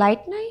কোনো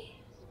লাইট নাই?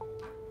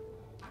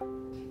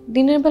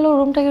 দিনের বেলা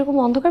রুমটাকে এরকম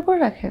অন্ধকার করে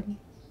রাখেন?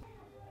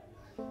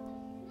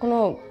 কোনো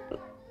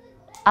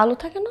আলো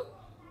থাকে না?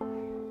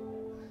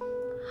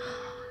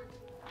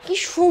 কি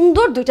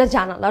সুন্দর দুইটা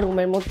জানালা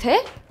রুমের মধ্যে।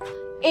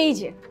 এই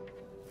যে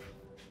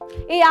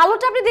এই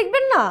আলোটা আপনি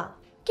দেখবেন না,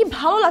 কি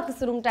ভালো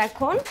লাগতেছে রুমটা।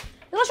 এখন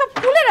এগুলো সব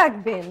খুলে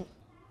রাখবেন,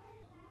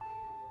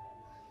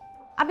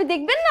 আপনি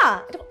দেখবেন না।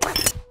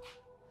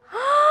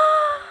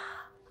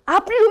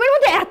 আপনি রুমের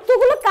মধ্যে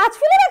এতগুলো কাজ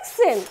ফেলে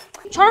রাখছেন।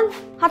 সরান,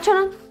 হাত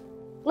সরান,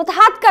 এগুলোতে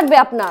হাত কাটবে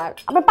আপনার।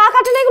 আপনার পা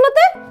কাটে না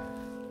এগুলোতে?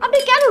 আপনি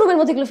কেন রুমের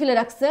মধ্যে এগুলো ফেলে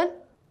রাখছেন?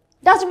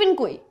 ডাস্টবিন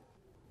কই?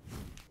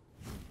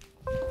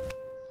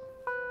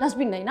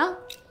 ডাস্টবিন নাই না?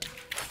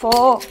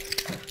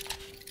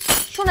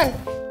 শোনেন,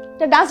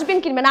 ডাস্টবিন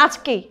কিনবেন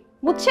আজকেই,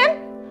 বুঝছেন?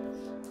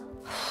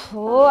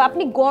 ও,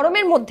 আপনি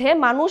গরমের মধ্যে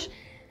মানুষ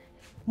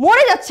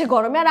মরে যাচ্ছে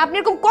গরমে, আর আপনি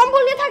এরকম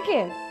কম্বল নিয়ে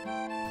থাকেন।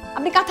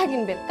 আপনি কাঁথা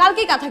কিনবেন,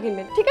 কালকেই কাঁথা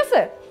কিনবেন, ঠিক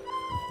আছে?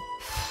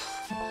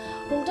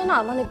 রুমটা না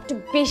মানে একটু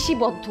বেশি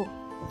বদ্ধ।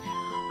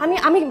 আমি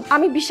আমি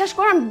আমি বিশ্বাস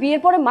করেন, আমি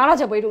বিয়ের পরে মারা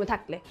যাবো এই রুমে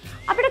থাকলে।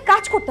 আপনি একটা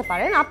কাজ করতে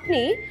পারেন, আপনি,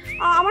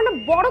 আমার না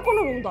বড় কোনো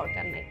রুম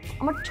দরকার নাই,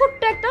 আমার ছোট্ট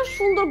একটা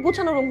সুন্দর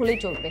গুছানো রুম হলেই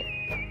চলবে।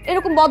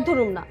 এরকম বদ্ধ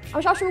রুম না,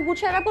 আমি সবসময়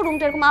গুছিয়ে রাখবো,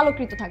 রুমটা এরকম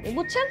আলোকৃত থাকবে,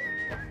 বুঝছেন?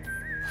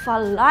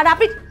 ফাল্লা। আর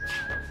আপনি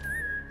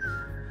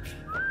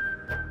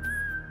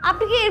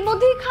আপনি কি এর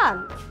মধ্যেই খান?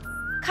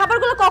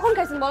 খাবারগুলো কখন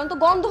খাইছেন বলেন তো?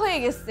 গন্ধ হয়ে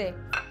গেছে।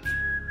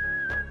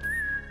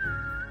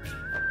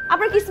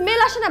 আপনার কি স্মেল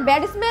আসে না?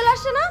 ব্যাড স্মেল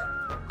আসে না?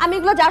 আমি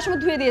এগুলো যাওয়ার সময়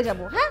ধুয়ে দিয়ে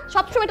যাবো। হ্যাঁ,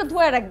 সবসময় এটা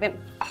ধুয়ে রাখবেন।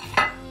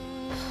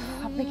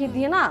 আপনাকে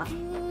দিয়ে না,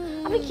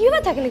 আপনি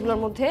কিভাবে থাকেন এগুলোর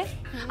মধ্যে?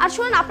 আর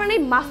শোনেন, আপনার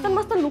এই মাস্তান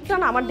মাস্তান লুকটা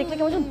না আমার দেখলে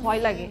কেমন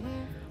ভয় লাগে।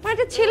 মানে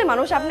একটা ছেলে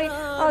মানুষ, আপনি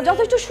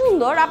যথেষ্ট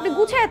সুন্দর, আপনি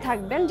গুছিয়ে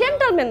থাকবেন,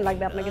 জেন্টলম্যান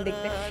লাগবে আপনাকে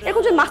দেখতে।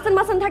 এরকম যদি মাস্তান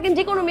মাস্তান থাকেন,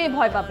 যে কোনো মেয়ে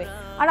ভয় পাবে।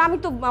 আর আমি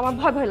তো, আমার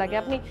ভয় ভয় লাগে।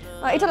 আপনি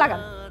এটা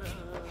লাগান।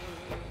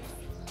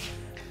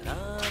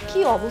 কি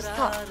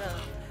অবস্থা!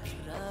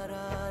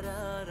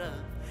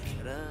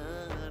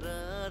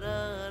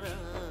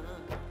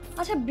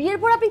 আচ্ছা, বিয়ের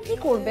পর আপনি কি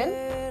করবেন?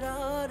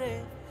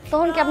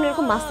 তখন কি আপনি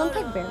এরকম মাস্তান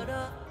থাকবেন?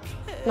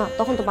 না,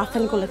 তখন তো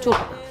মাস্তানি করলে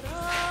চলবে না।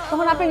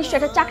 তখন আপনি নিশ্চয়ই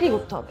একটা চাকরি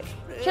করতে হবে,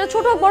 সেটা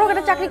ছোট হোক বড় হোক,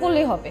 একটা চাকরি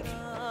করলেই হবে।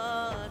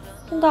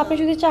 কিন্তু আপনি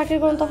যদি চাকরি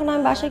করেন, তখন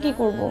আমি বাসায় কি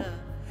করব?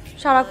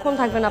 সারাক্ষণ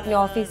থাকবেন আপনি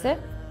অফিসে,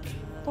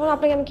 তখন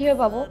আপনাকে আমি কিভাবে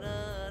পাবো?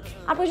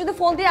 আপনি যদি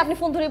ফোন দিয়ে, আপনি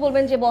ফোন ধরেই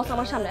বলবেন যে বস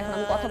আমার সামনে, এখন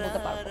আমি কথা বলতে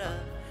পারবো না।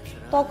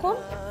 তখন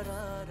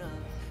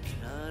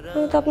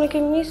আমি তো আপনাকে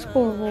মিস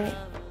করবো।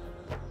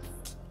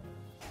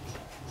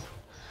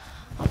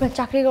 আপনার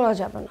চাকরি করা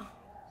যাবে না,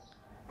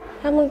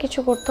 এমন কিছু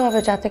করতে হবে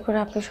যাতে করে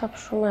আপনি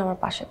সবসময় আমার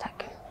পাশে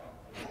থাকেন।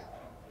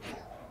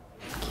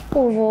 কি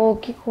করবো,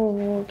 কি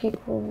করবো, কি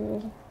করবো,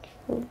 কি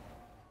করবো?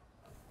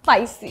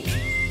 পাইছি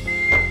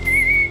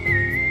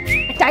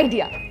একটা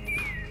আইডিয়া।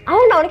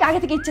 আমার না অনেক আগে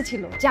থেকে ইচ্ছে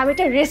ছিল যে আমি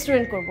একটা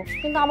রেস্টুরেন্ট করব,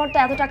 কিন্তু আমার তো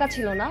এত টাকা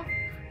ছিল না।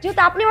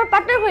 যেহেতু আপনি আমার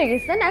পার্টনার হয়ে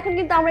গেছেন, এখন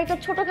কিন্তু আমরা একটা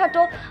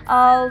ছোটখাটো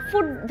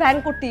ফুড ভ্যান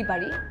করতেই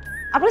পারি।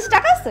 আপনার কাছে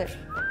টাকা আছে?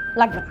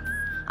 লাগবে না,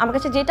 আমার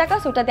কাছে যে টাকা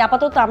আছে ওটা দিয়ে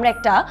আপাতত আমরা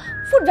একটা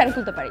ফুড ভ্যান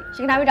খুলতে পারি।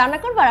 সেখানে আমি রান্না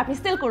করবো আর আপনি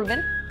সেল করবেন।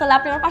 তাহলে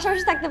আপনি আমার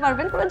পাশাপাশি থাকতে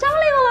পারবেন, কোনো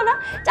ঝামেলাই হলো না,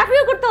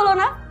 চাকরিও করতে হলো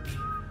না।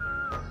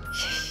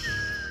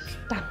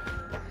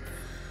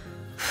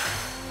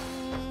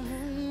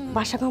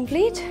 বাসা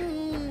কমপ্লিট,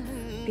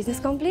 বিজনেস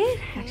কমপ্লিট,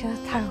 একসাথে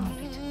থাকা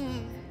কমপ্লিট,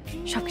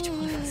 সব কিছু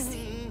করে ফেলছি।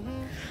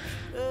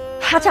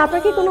 আচ্ছা,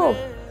 আপনার কি কোনো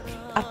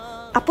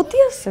আপত্তি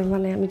আছে?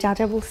 মানে আমি যা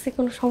যা বলছি,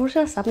 কোনো সমস্যা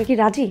আছে? আপনি কি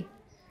রাজি?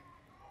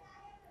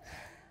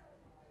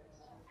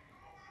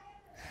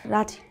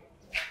 রাজি।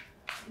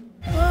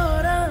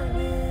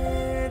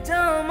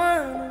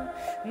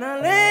 না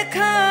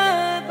লেখা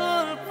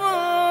গল্প,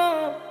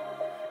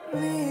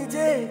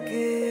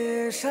 নিজেকে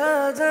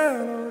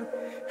সাজানোর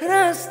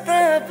রাস্তা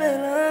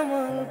পেলাম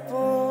অল্প।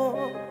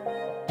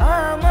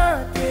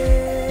 আমাকে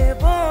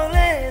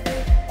বলে দে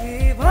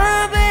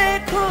কিভাবে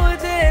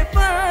খুঁজে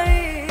পাই,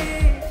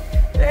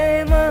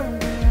 প্রেম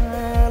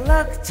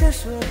লাগছে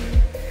শরীর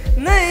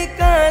নেই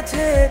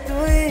কাছে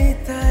তুই,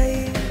 তাই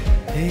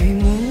এই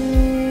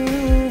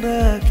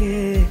মুন্ডাকে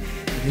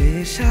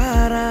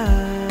দেশারা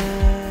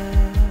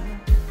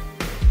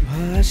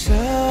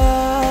ভাষা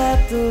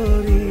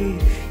তোরি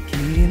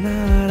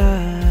কিনারা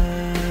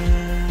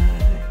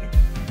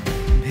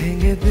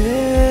ভেঙে দে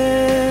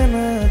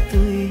না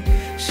তুই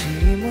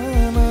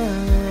সীমানা,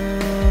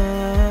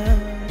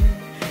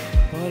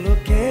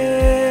 পলকে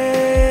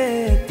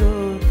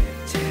তোর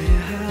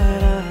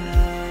চেহারা।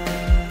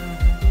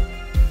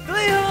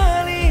 তুই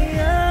হলি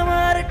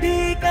আমার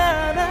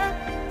ঠিকানা,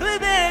 তুই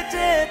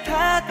বেঁচে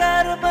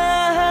থাকার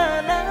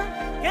বাহানা,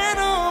 কেন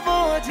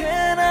বোঝে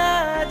না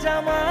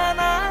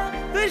জামানা,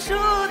 তুই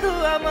শুধু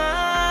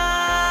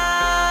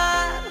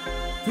আমার।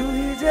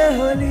 তুই যে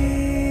হলি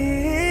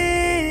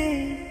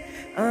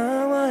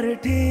আমার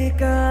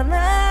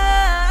ঠিকানা,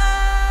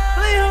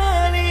 তুই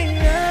হলি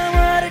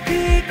আমার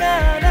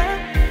ঠিকানা,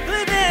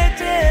 তুই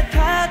বেঁচে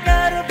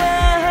থাকার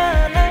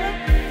বাহানা,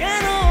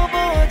 কেন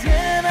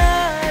বোঝে না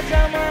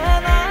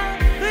জামানা,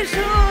 তুই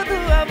শুধু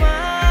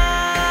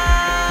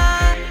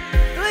আমার।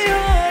 তুই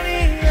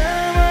হলি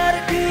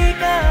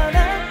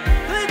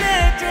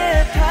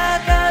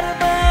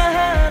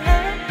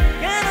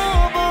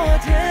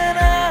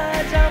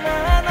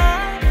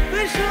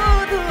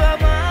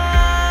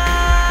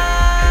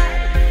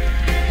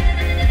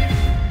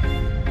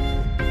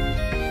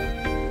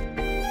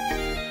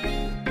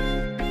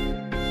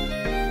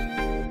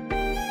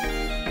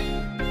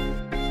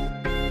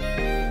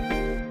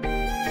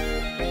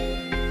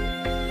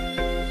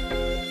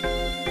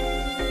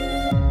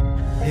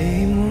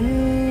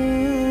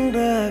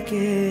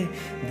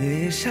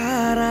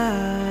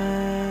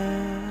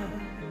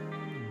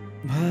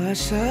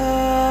ভাষা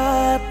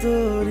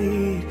তোরি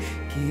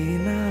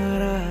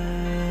কিনারা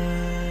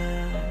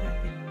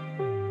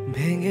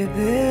ভেঙে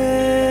দে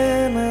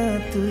না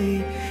তুই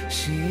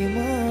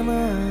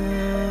সীমানা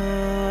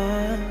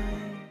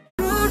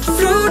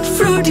ফ্রুট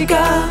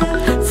ফ্রুটিকা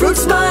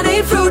ফ্রুটস মানে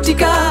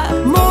Frutika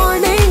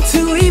morning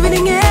to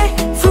evening A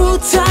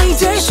fruit চাই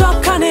যে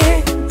সবখানে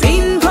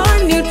দিনভর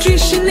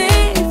নিউট্রিশনে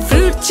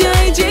ফ্রুট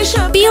চাই যে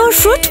সব পিওর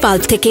ফ্রুট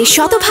পাল্প থেকে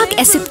শতভাগ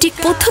অ্যাসেপ্টিক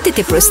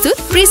পদ্ধতিতে প্রস্তুত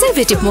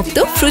প্রিজারভেটিভ মুক্ত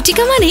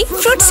ফ্রুটিকা মানে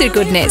ফ্রুটসের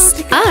গুডনেস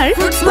আর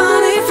ফ্রুটস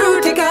মানে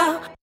ফ্রুটিকা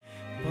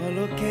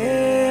পলকে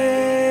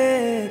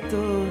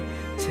তো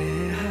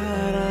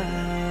চেহারা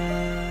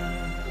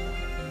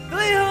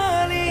তুই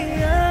হলি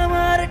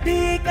আমার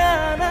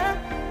ঠিকানা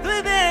তুই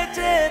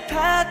বেঁচে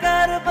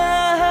থাকার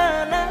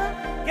বাহানা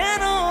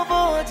কেন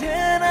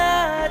বোঝে না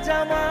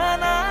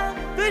জামানা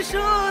তুই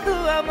শুধু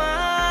আমার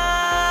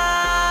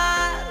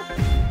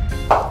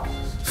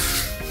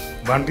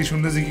গানটি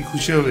শুনতে যে কি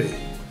খুশি হবে,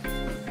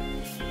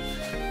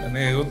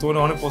 মানে ও তোমার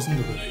অনেক পছন্দ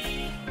করে।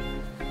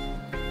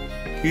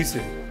 কি হয়েছে,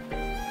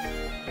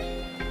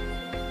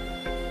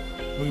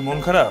 মন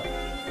খারাপ?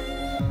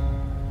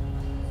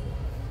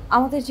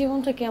 আমাদের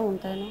জীবনটা কেমন,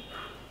 তাই না?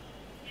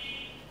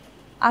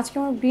 আজকে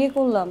আমরা বিয়ে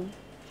করলাম,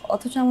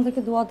 অথচ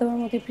আমাদেরকে দোয়া দেওয়ার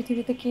মতো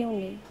পৃথিবীতে কেউ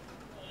নেই।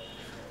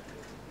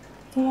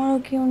 তোমারও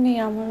কেউ নেই,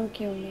 আমারও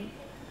কেউ নেই।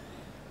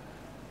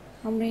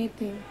 আমরা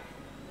এতে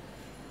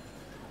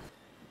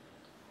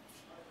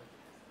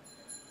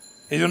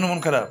এই জন্য মন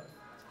খারাপ?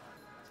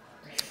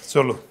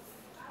 চলো।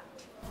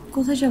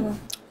 কোথায় যাবো?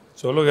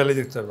 চলো, গেলে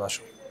দেখতে পারবে।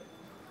 আসো।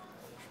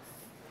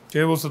 কে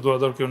বলছো দোয়া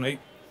দেওয়ার কেউ নেই?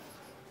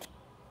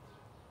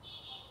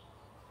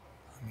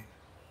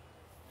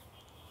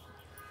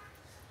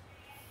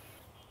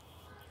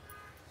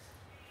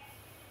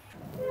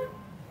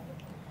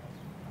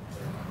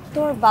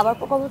 তোমার বাবার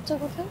কবরটা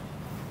কোথায়?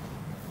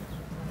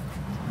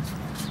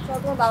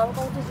 তোমার বাবার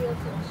কবরটা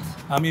জিজ্ঞেস।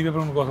 আমি এই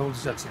ব্যাপারে কোনো কথা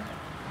বলতে চাচ্ছি না।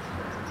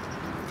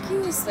 কি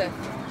হয়েছে?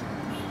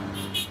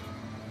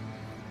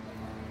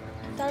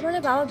 তার মানে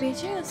বাবা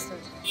বেঁচে আছে?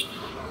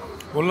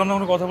 বললাম না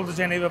কোনো কথা বলতে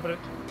চাই না এই ব্যাপারে।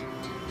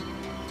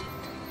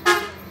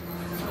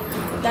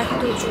 দেখো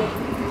তো,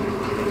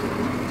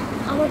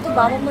 আমার তো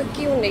বাবা মা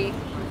কেউ নেই।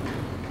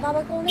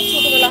 বাবাকে অনেক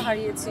ছোটবেলা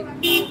হারিয়েছি।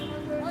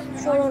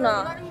 শোনো না,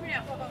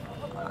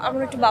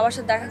 আমরা একটু বাবার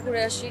সাথে দেখা করে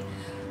আসি।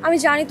 আমি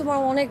জানি তোমার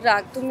অনেক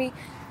রাগ, তুমি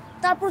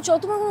তারপর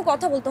তোমার কোনো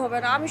কথা বলতে হবে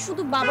না। আমি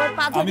শুধু বাবার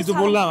পা ধরে। আমি তো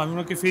বললাম আমি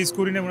ওনাকে ফেস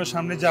করি না, ওনার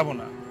সামনে যাব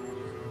না।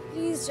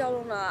 প্লিজ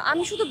চলো না,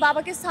 আমি শুধু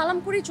বাবাকে সালাম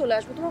করেই চলে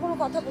আসবো, তোমার কোনো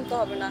কথা বলতে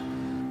হবে না।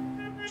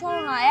 চলো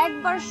না,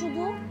 একবার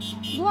শুধু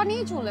দোয়া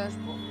নিয়ে চলে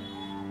আসবো।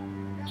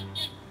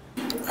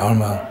 আমার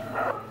মা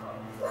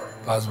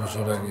 5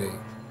 বছর আগে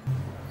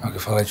আমাকে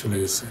ফালাই চলে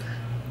গেছে।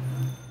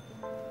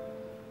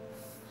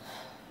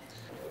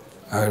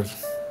 আর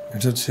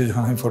এটা হচ্ছে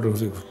যখন আমি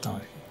ফটোগ্রাফি করতাম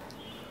আর কি,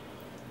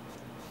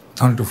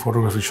 তখন একটু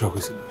ফটোগ্রাফির শখ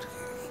হয়েছিল আর কি।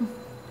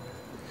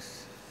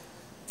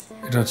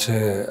 এটা হচ্ছে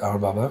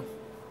আমার বাবা।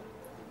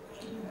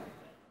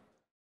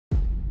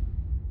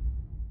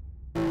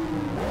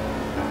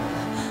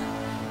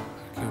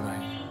 কেউ নাই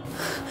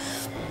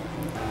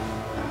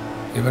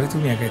এবারে,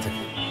 তুমি একাই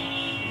থাকি,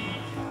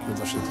 কেউ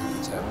তোর সাথে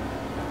থাকতে চায়।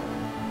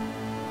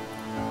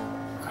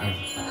 আর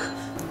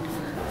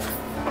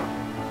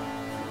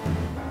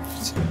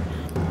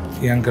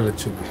এই আঙ্কালের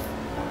ছবি,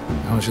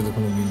 আমার সাথে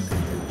কোনো মিল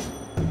নেই।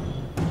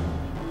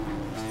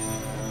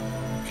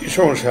 কি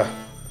সমস্যা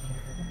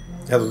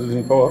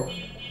এতদিন পর?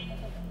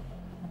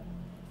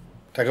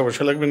 টাকা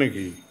পয়সা লাগবে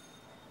নাকি?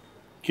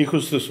 কি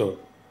খুঁজতেছ?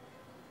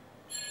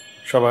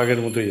 সব আগের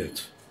মতোই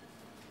আছে।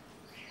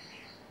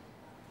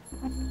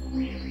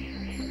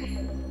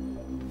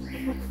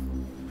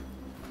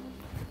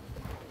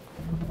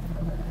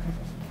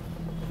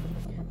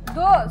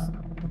 দোস্ত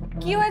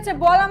কি হয়েছে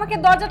বল আমাকে,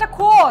 দরজাটা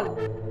খোল।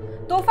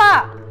 তোফা,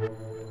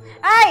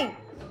 এই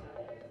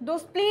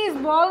দোস্ত প্লিজ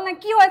বল না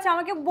কি হয়েছে,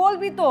 আমাকে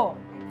বলবি তো।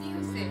 কি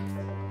হয়েছে?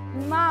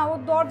 মা ও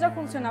দরজা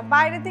খুলছে না,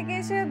 বাইরে থেকে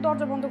এসে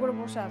দরজা বন্ধ করে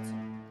বসে আছে।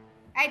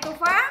 এই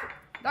তোফা,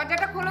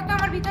 দরজাটা খোলো তো,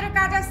 আমার ভিতরে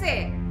কাজ আছে।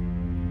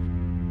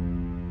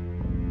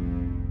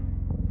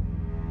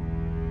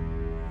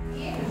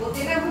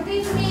 বলতে না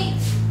বলতেই তুমি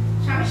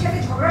স্বামীর সাথে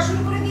ঝগড়া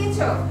শুরু করে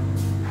দিয়েছো।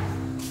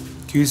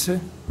 কি হয়েছে?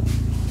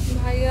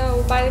 ভাইয়া ও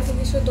বাইরে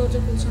থেকে এসে দরজা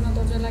খুলছে না,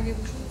 দরজা লাগিয়ে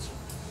বসে আছে।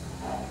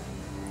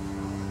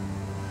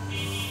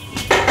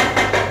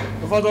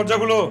 তোফা দরজা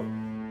খুলো,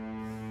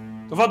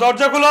 তোফা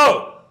দরজা খুলো।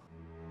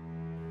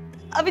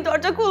 আমি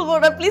দরজা খুলবো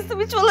না, প্লিজ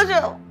তুমি চলে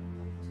যাও।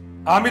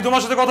 আমি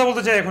তোমার সাথে কথা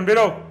বলতে চাই, এখন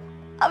বেরো।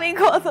 আমি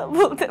কথা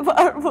বলতে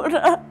পারবো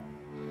না,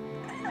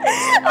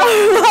 আমার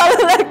ভালো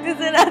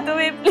লাগতেছে না,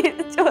 তুমি প্লিজ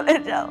চলে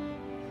যাও।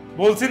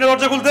 বলছি না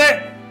দরজা খুলতে।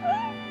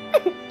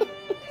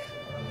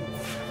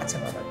 আচ্ছা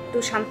বাবা একটু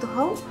শান্ত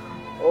হও।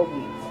 ও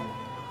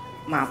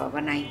মা বাবা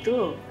নাই তো,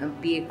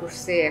 বিয়ে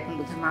করছে, এখন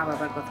বোধহয় মা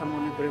বাবার কথা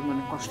মনে করে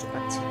মনে কষ্ট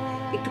পাচ্ছে।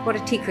 একটু পরে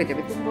ঠিক হয়ে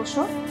যাবে, তুমি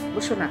বসো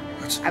বসো না,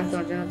 আমি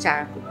তোমার জন্য চা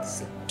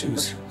করতেছি।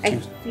 এই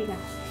তুই না।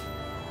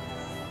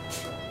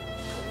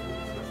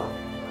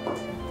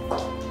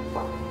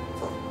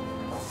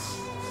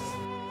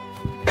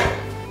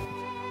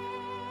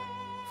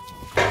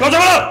 দরজা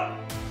খোলো।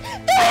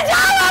 তুমি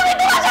যাও, আমি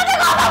তোমার সাথে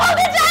কথা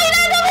বলতে চাই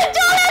না, তুমি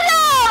চলে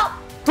যাও।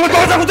 তুমি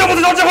দরজা খুলতে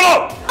বলছো, দরজা খোলো।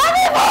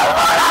 আমি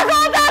বলবো না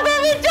কথা,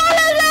 তুমি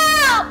চলে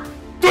যাও।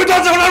 তুই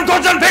দরজা খোলো, আমি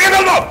দরজা ভেঙে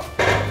ফেলবো।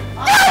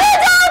 চলে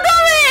যাও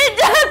তুমি,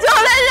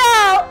 চলে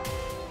যাও।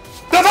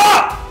 দাদা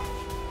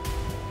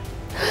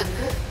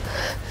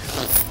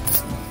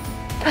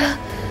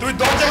তুই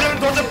দরজা খোলো, আমি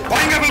দরজা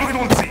ভেঙে ফেলবো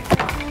কিন্তু বলছি।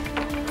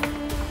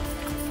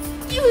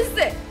 কি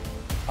হইছে?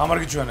 আমার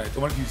কিছু হয় নাই,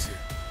 তোমার কি হয়েছে?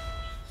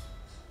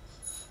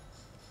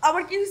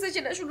 আমার কি হইছে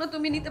সেটা শুনে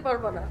তুমি নিতে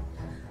পারবে না।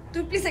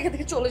 তুমি প্লিজ এখান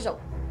থেকে চলে যাও।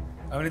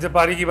 আমি নিতে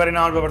পারি কি পারি না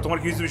আমার ব্যাপার, তোমার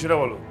কি হয়েছে সেটা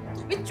বলো।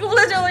 তুমি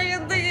চলে যাও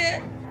এখান থেকে।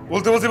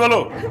 বলতে বলছি বলো।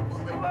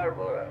 বলতে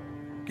পারবো না।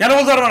 কেন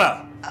বলতে পারবো না?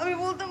 আমি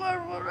বলতে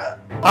পারবো না।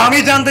 আমি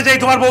জানতে চাই,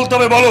 তোমার বলতে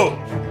হবে, বলো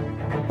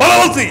বলো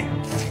বলছি।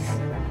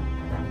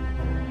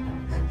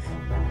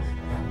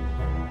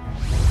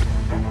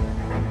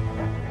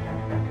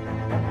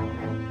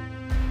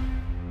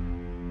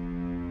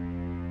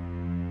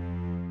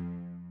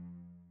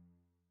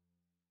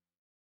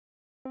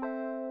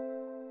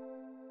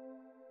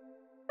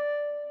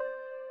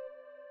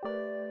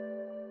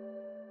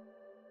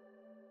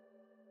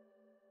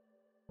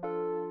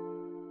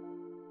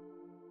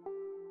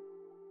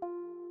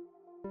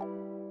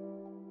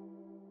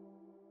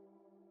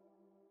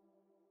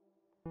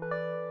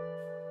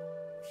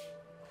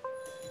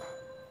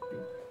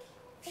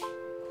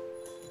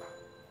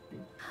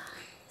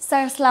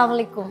 স্যার আসসালামু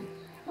আলাইকুম।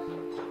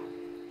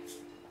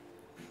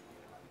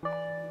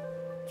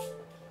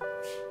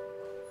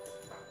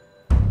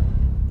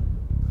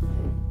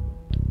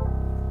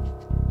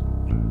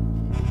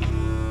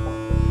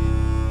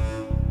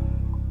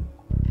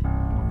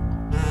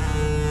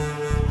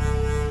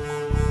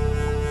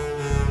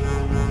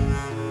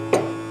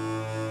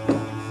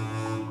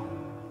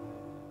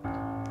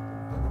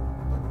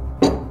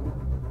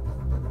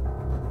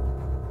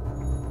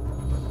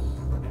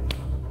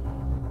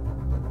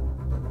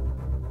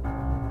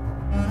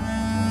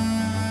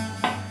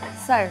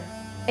 স্যার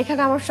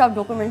এখানে আমার সব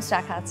ডকুমেন্টস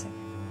রাখা আছে।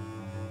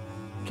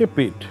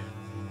 কেপিট,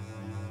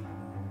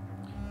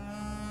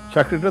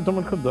 চাকরিটা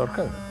তোমার খুব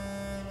দরকার।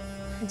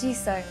 জি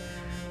স্যার,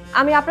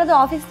 আমি আপনাদের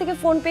অফিস থেকে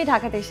ফোন পেয়ে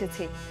ঢাকাতে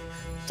এসেছি।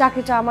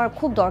 চাকরিটা আমার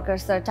খুব দরকার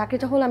স্যার,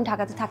 চাকরিটা হলে আমি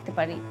ঢাকাতে থাকতে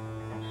পারি।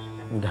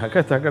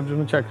 ঢাকায় থাকার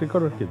জন্য চাকরি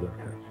করার কি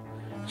দরকার?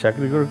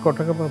 চাকরি করে ক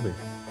টাকা পাবে?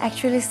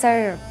 অ্যাকচুয়ালি স্যার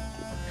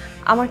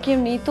আমার কেউ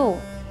নেই তো,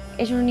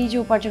 এই জন্য নিজে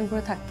উপার্জন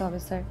করে থাকতে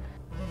হবে স্যার।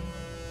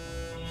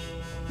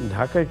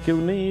 ঢাকায় কেউ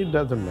নেই, ইট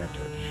ডাজন্ট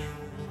ম্যাটার।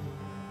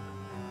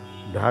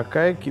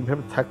 ঢাকায়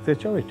কিভাবে থাকতে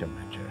চাও এটা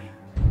ম্যাটার।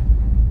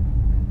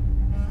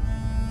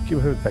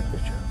 কিভাবে থাকতে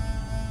চাও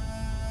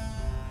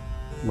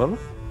বলো?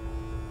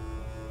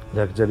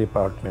 লাক্সারি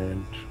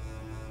অ্যাপার্টমেন্ট,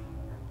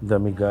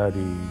 দামি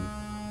গাড়ি,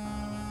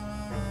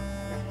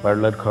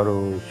 পার্লার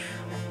খরচ,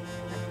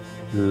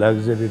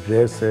 luxury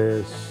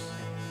dresses,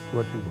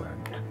 what you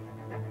want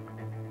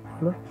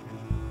বলো?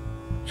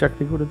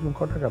 চাকরি করে তুমি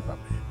ক টাকা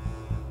পাবে?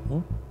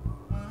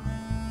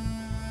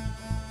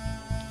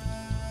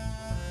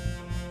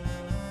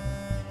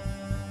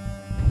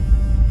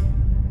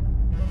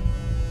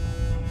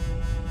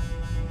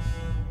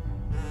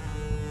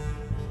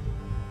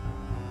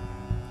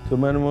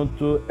 তোমার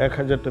মতো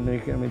 1000টা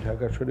মেয়েকে আমি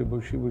ঢাকা শহরে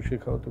বসে বসে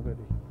খাওয়াতে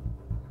পারি।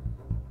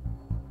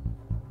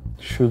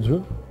 শুধু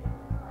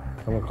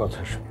আমার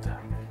কথা শুনতে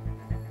হবে।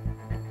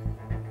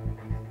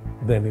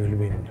 Then you will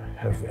be in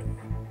heaven.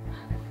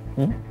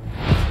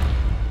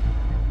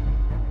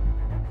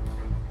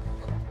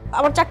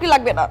 আমার চাকরি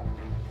লাগবে না।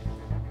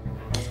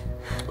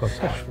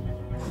 কথা শুন।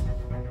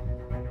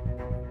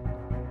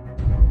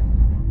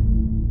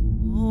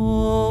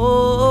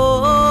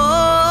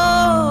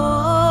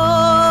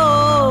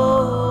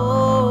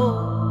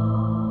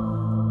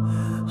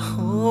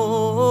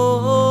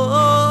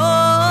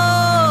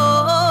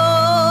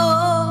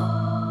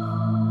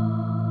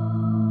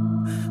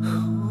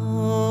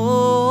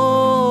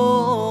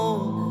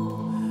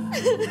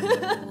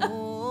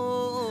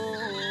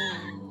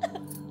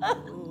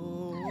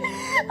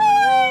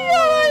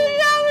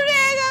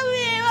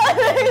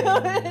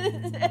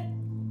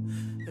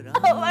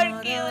 আমার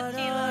কেউ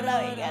ছিল না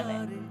এখানে।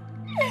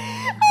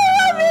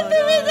 আমি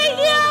তুমি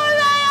দেখি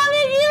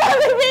আমি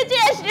কিভাবে বেঁচে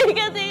আসি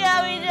এখান থেকে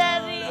আমি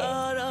জানি।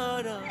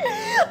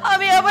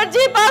 আমি আমার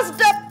যে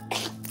পাঁচটা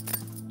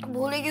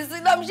ভুলে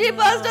গেছিলাম সেই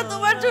পাঁচটা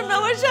তোমার জন্য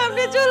আমার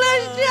সামনে চলে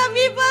আসছে।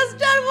 আমি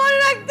পাঁচটা আর মনে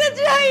রাখতে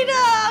চাই না।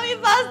 আমি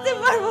বাঁচতে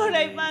পারবো না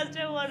এই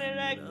পাঁচটা মনে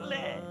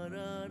রাখলে।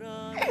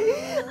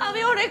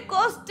 আমি অনেক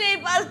কষ্টে এই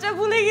পাঁচটা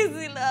ভুলে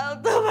গেছিলাম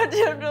তোমার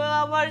জন্য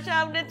আমার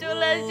সামনে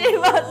চলে আসছে।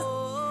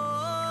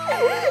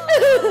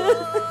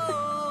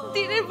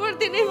 দিনের পর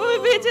দিন এভাবে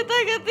বেঁচে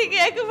থাকা থেকে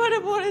একেবারে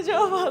মরে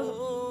যাওয়া ভালো।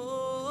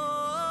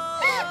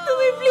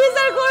 তুমি প্লিজ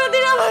আর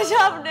কোনোদিন আমার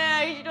সামনে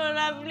আসো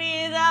না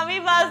প্লিজ। আমি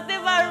বাঁচতে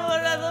পারবো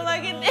না,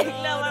 তোমাকে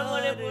দেখলে আমার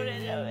মনে পড়ে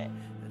যাবে।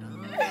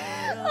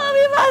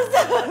 আমি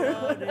বাঁচতে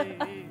পারবো না।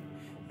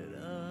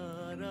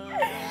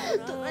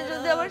 তুমি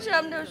যদি আমার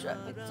সামনে আসো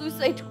আমি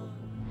সুইসাইড করবো।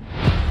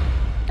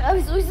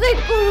 আমি সুইসাইড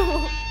করবো।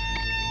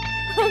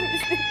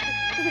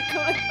 তুমি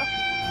চলে যাও।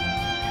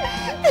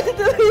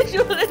 তুমি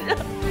চলে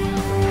যাও।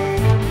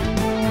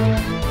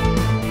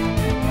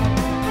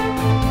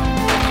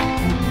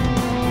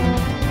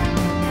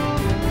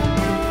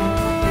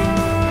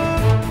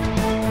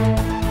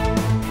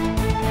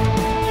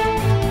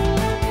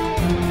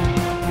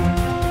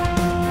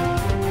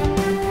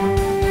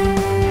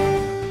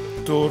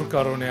 তোর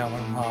কারণে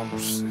আমার মা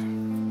মরছে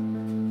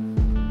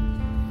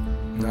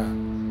না,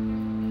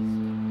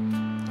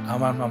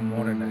 আমার মা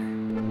মরে নাই।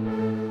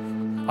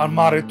 আর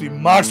মারে তুই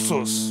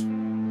মারছস।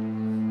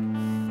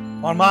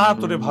 আমার মা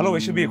তোরে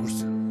ভালোবেসে বিয়ে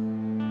করছে,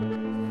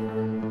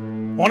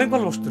 অনেক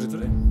ভালোবাসতো রে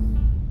তোরে।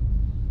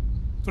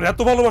 তোর এত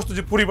ভালোবাসতো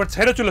যে পরিবার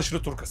ছেড়ে চলে আসছিল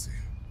তোর কাছে।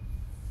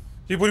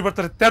 এই পরিবার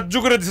তার ত্যায্য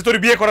করে দিছে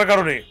তোর বিয়ে করার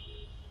কারণে।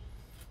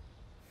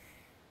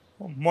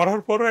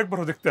 মরার পরও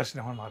একবারও দেখতে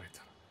আসেনি আমার মারে।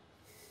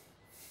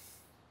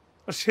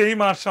 সেই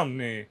মার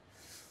সামনে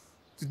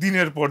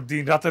দিনের পর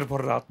দিন, রাতের পর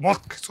রাত মদ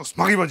খেছস,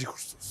 মাগিবাজি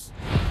করছস।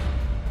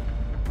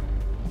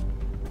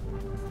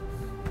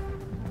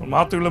 মা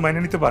তো এগুলো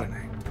মাইনে নিতে পারে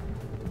নাই।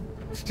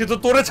 সে তো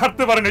তোরে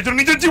ছাড়তে পারে না, এই জন্য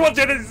নিজের জীবন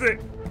ছেড়ে দিছে,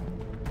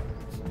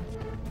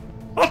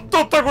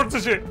 আত্মহত্যা করছে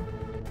সে।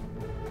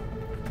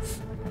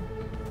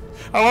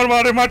 আমার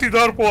মারে মাটি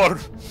দেওয়ার পর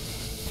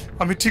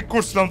আমি ঠিক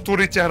করছিলাম তোর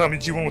এই চেহারা আমি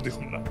জীবনও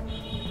দেখুন না।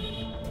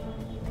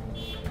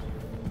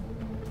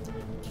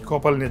 কি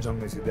কপাল নিয়ে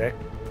জন্মেছি দেখ।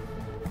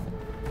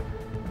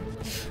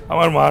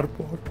 আমার মার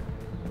পর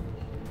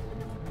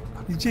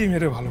আমি যেই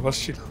মেয়েরে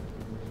ভালোবাসছিলাম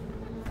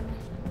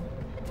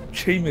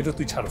সেই মেয়েটা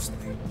তুই ছাড়স না।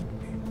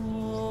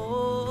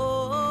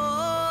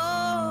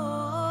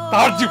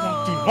 তার জীবন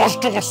তুই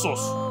নষ্ট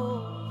করছস।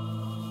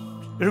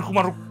 এরকম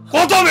আরো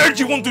কত মেয়ের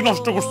জীবন তুই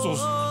নষ্ট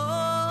করছস।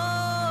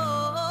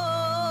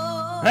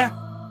 হ্যাঁ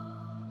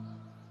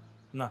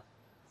না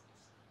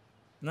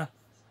না,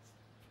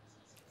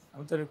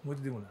 আমি তো এরকম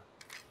দিব না।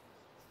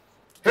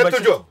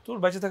 তোর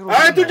বেঁচে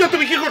থাকার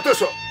তুমি কি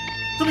করতেছো?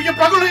 তুমি কি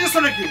পাগল হয়ে গেছো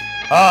নাকি?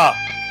 হ্যাঁ,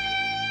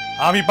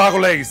 আমি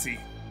পাগল হয়ে গেছি।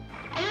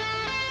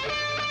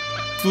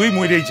 তুই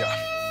মরেই যা।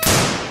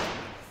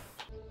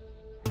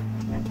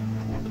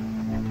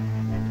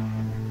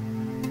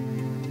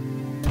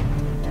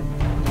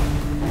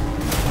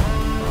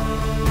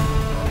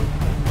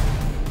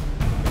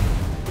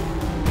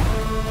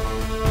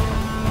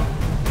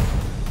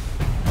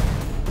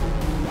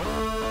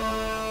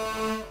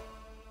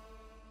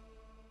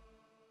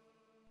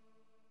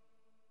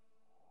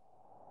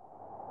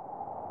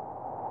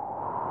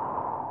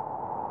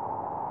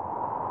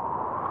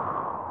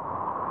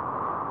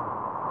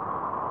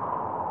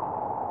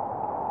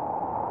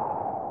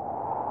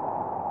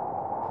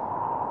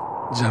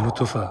 জানো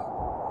তোফা,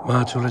 মা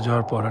চলে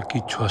যাওয়ার পর আর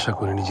কিচ্ছু আশা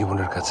করিনি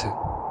জীবনের কাছে।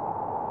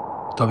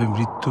 তবে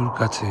মৃত্যুর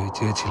কাছে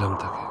চেয়েছিলাম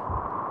তাকে,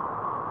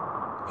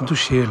 কিন্তু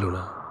সে এলো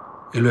না।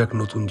 এলো এক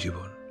নতুন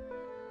জীবন,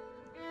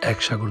 এক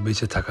সাগর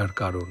বেঁচে থাকার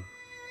কারণ।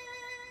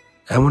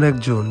 এমন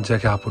একজন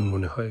যাকে আপন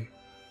মনে হয়,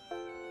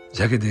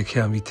 যাকে দেখে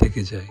আমি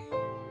থেকে যাই,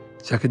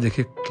 যাকে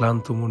দেখে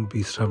ক্লান্ত মন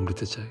বিশ্রাম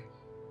নিতে চায়।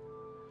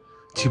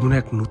 জীবনে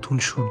এক নতুন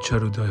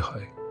সূর্যের উদয়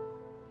হয়,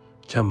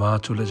 যা মা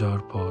চলে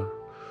যাওয়ার পর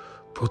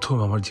প্রথম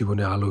আমার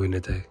জীবনে আলো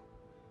এনে দেয়।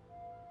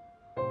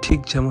 ঠিক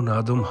যেমন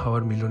আদম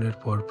হাওয়ার মিলনের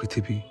পর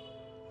পৃথিবী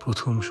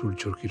প্রথম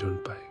সূর্যের কিরণ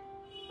পায়।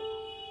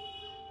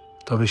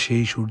 তবে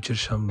সেই সূর্যের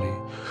সামনে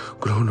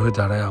গ্রহণ হয়ে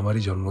দাঁড়ায়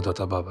আমারই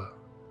জন্মদাতা বাবা।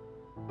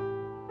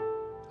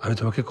 আমি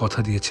তোমাকে কথা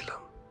দিয়েছিলাম,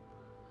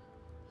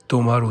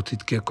 তোমার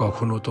অতীতকে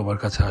কখনো তোমার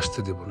কাছে আসতে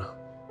দেব না।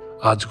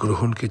 আজ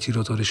গ্রহণকে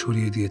চিরতরে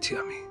সরিয়ে দিয়েছি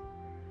আমি।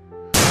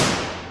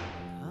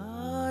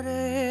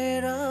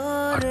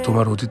 আর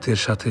তোমার অতীতের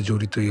সাথে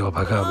জড়িত এই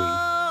অভাগা আমি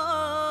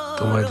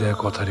তোমায় দেয়া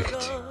কথা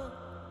রেখেছি।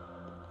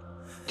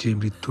 যে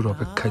মৃত্যুর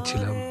অপেক্ষায়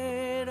ছিলাম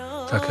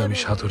তাকে আমি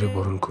সাদরে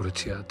বরণ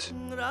করেছি আজ।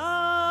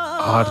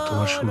 আর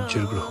তোমার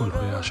সূর্যের গ্রহণ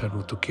হয়ে আসার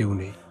মতো কেউ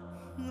নেই।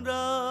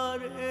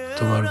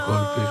 তোমার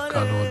গল্পের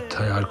কালো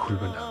অধ্যায় আর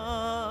খুলবে না,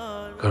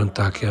 কারণ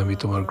তাকে আমি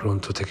তোমার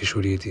গ্রন্থ থেকে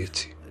সরিয়ে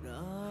দিয়েছি।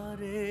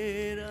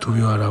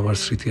 তুমিও আর আমার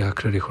স্মৃতি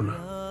আঁকড়ে রেখো না,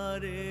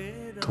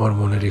 তোমার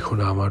মনে রেখো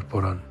না আমার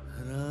পরাণ।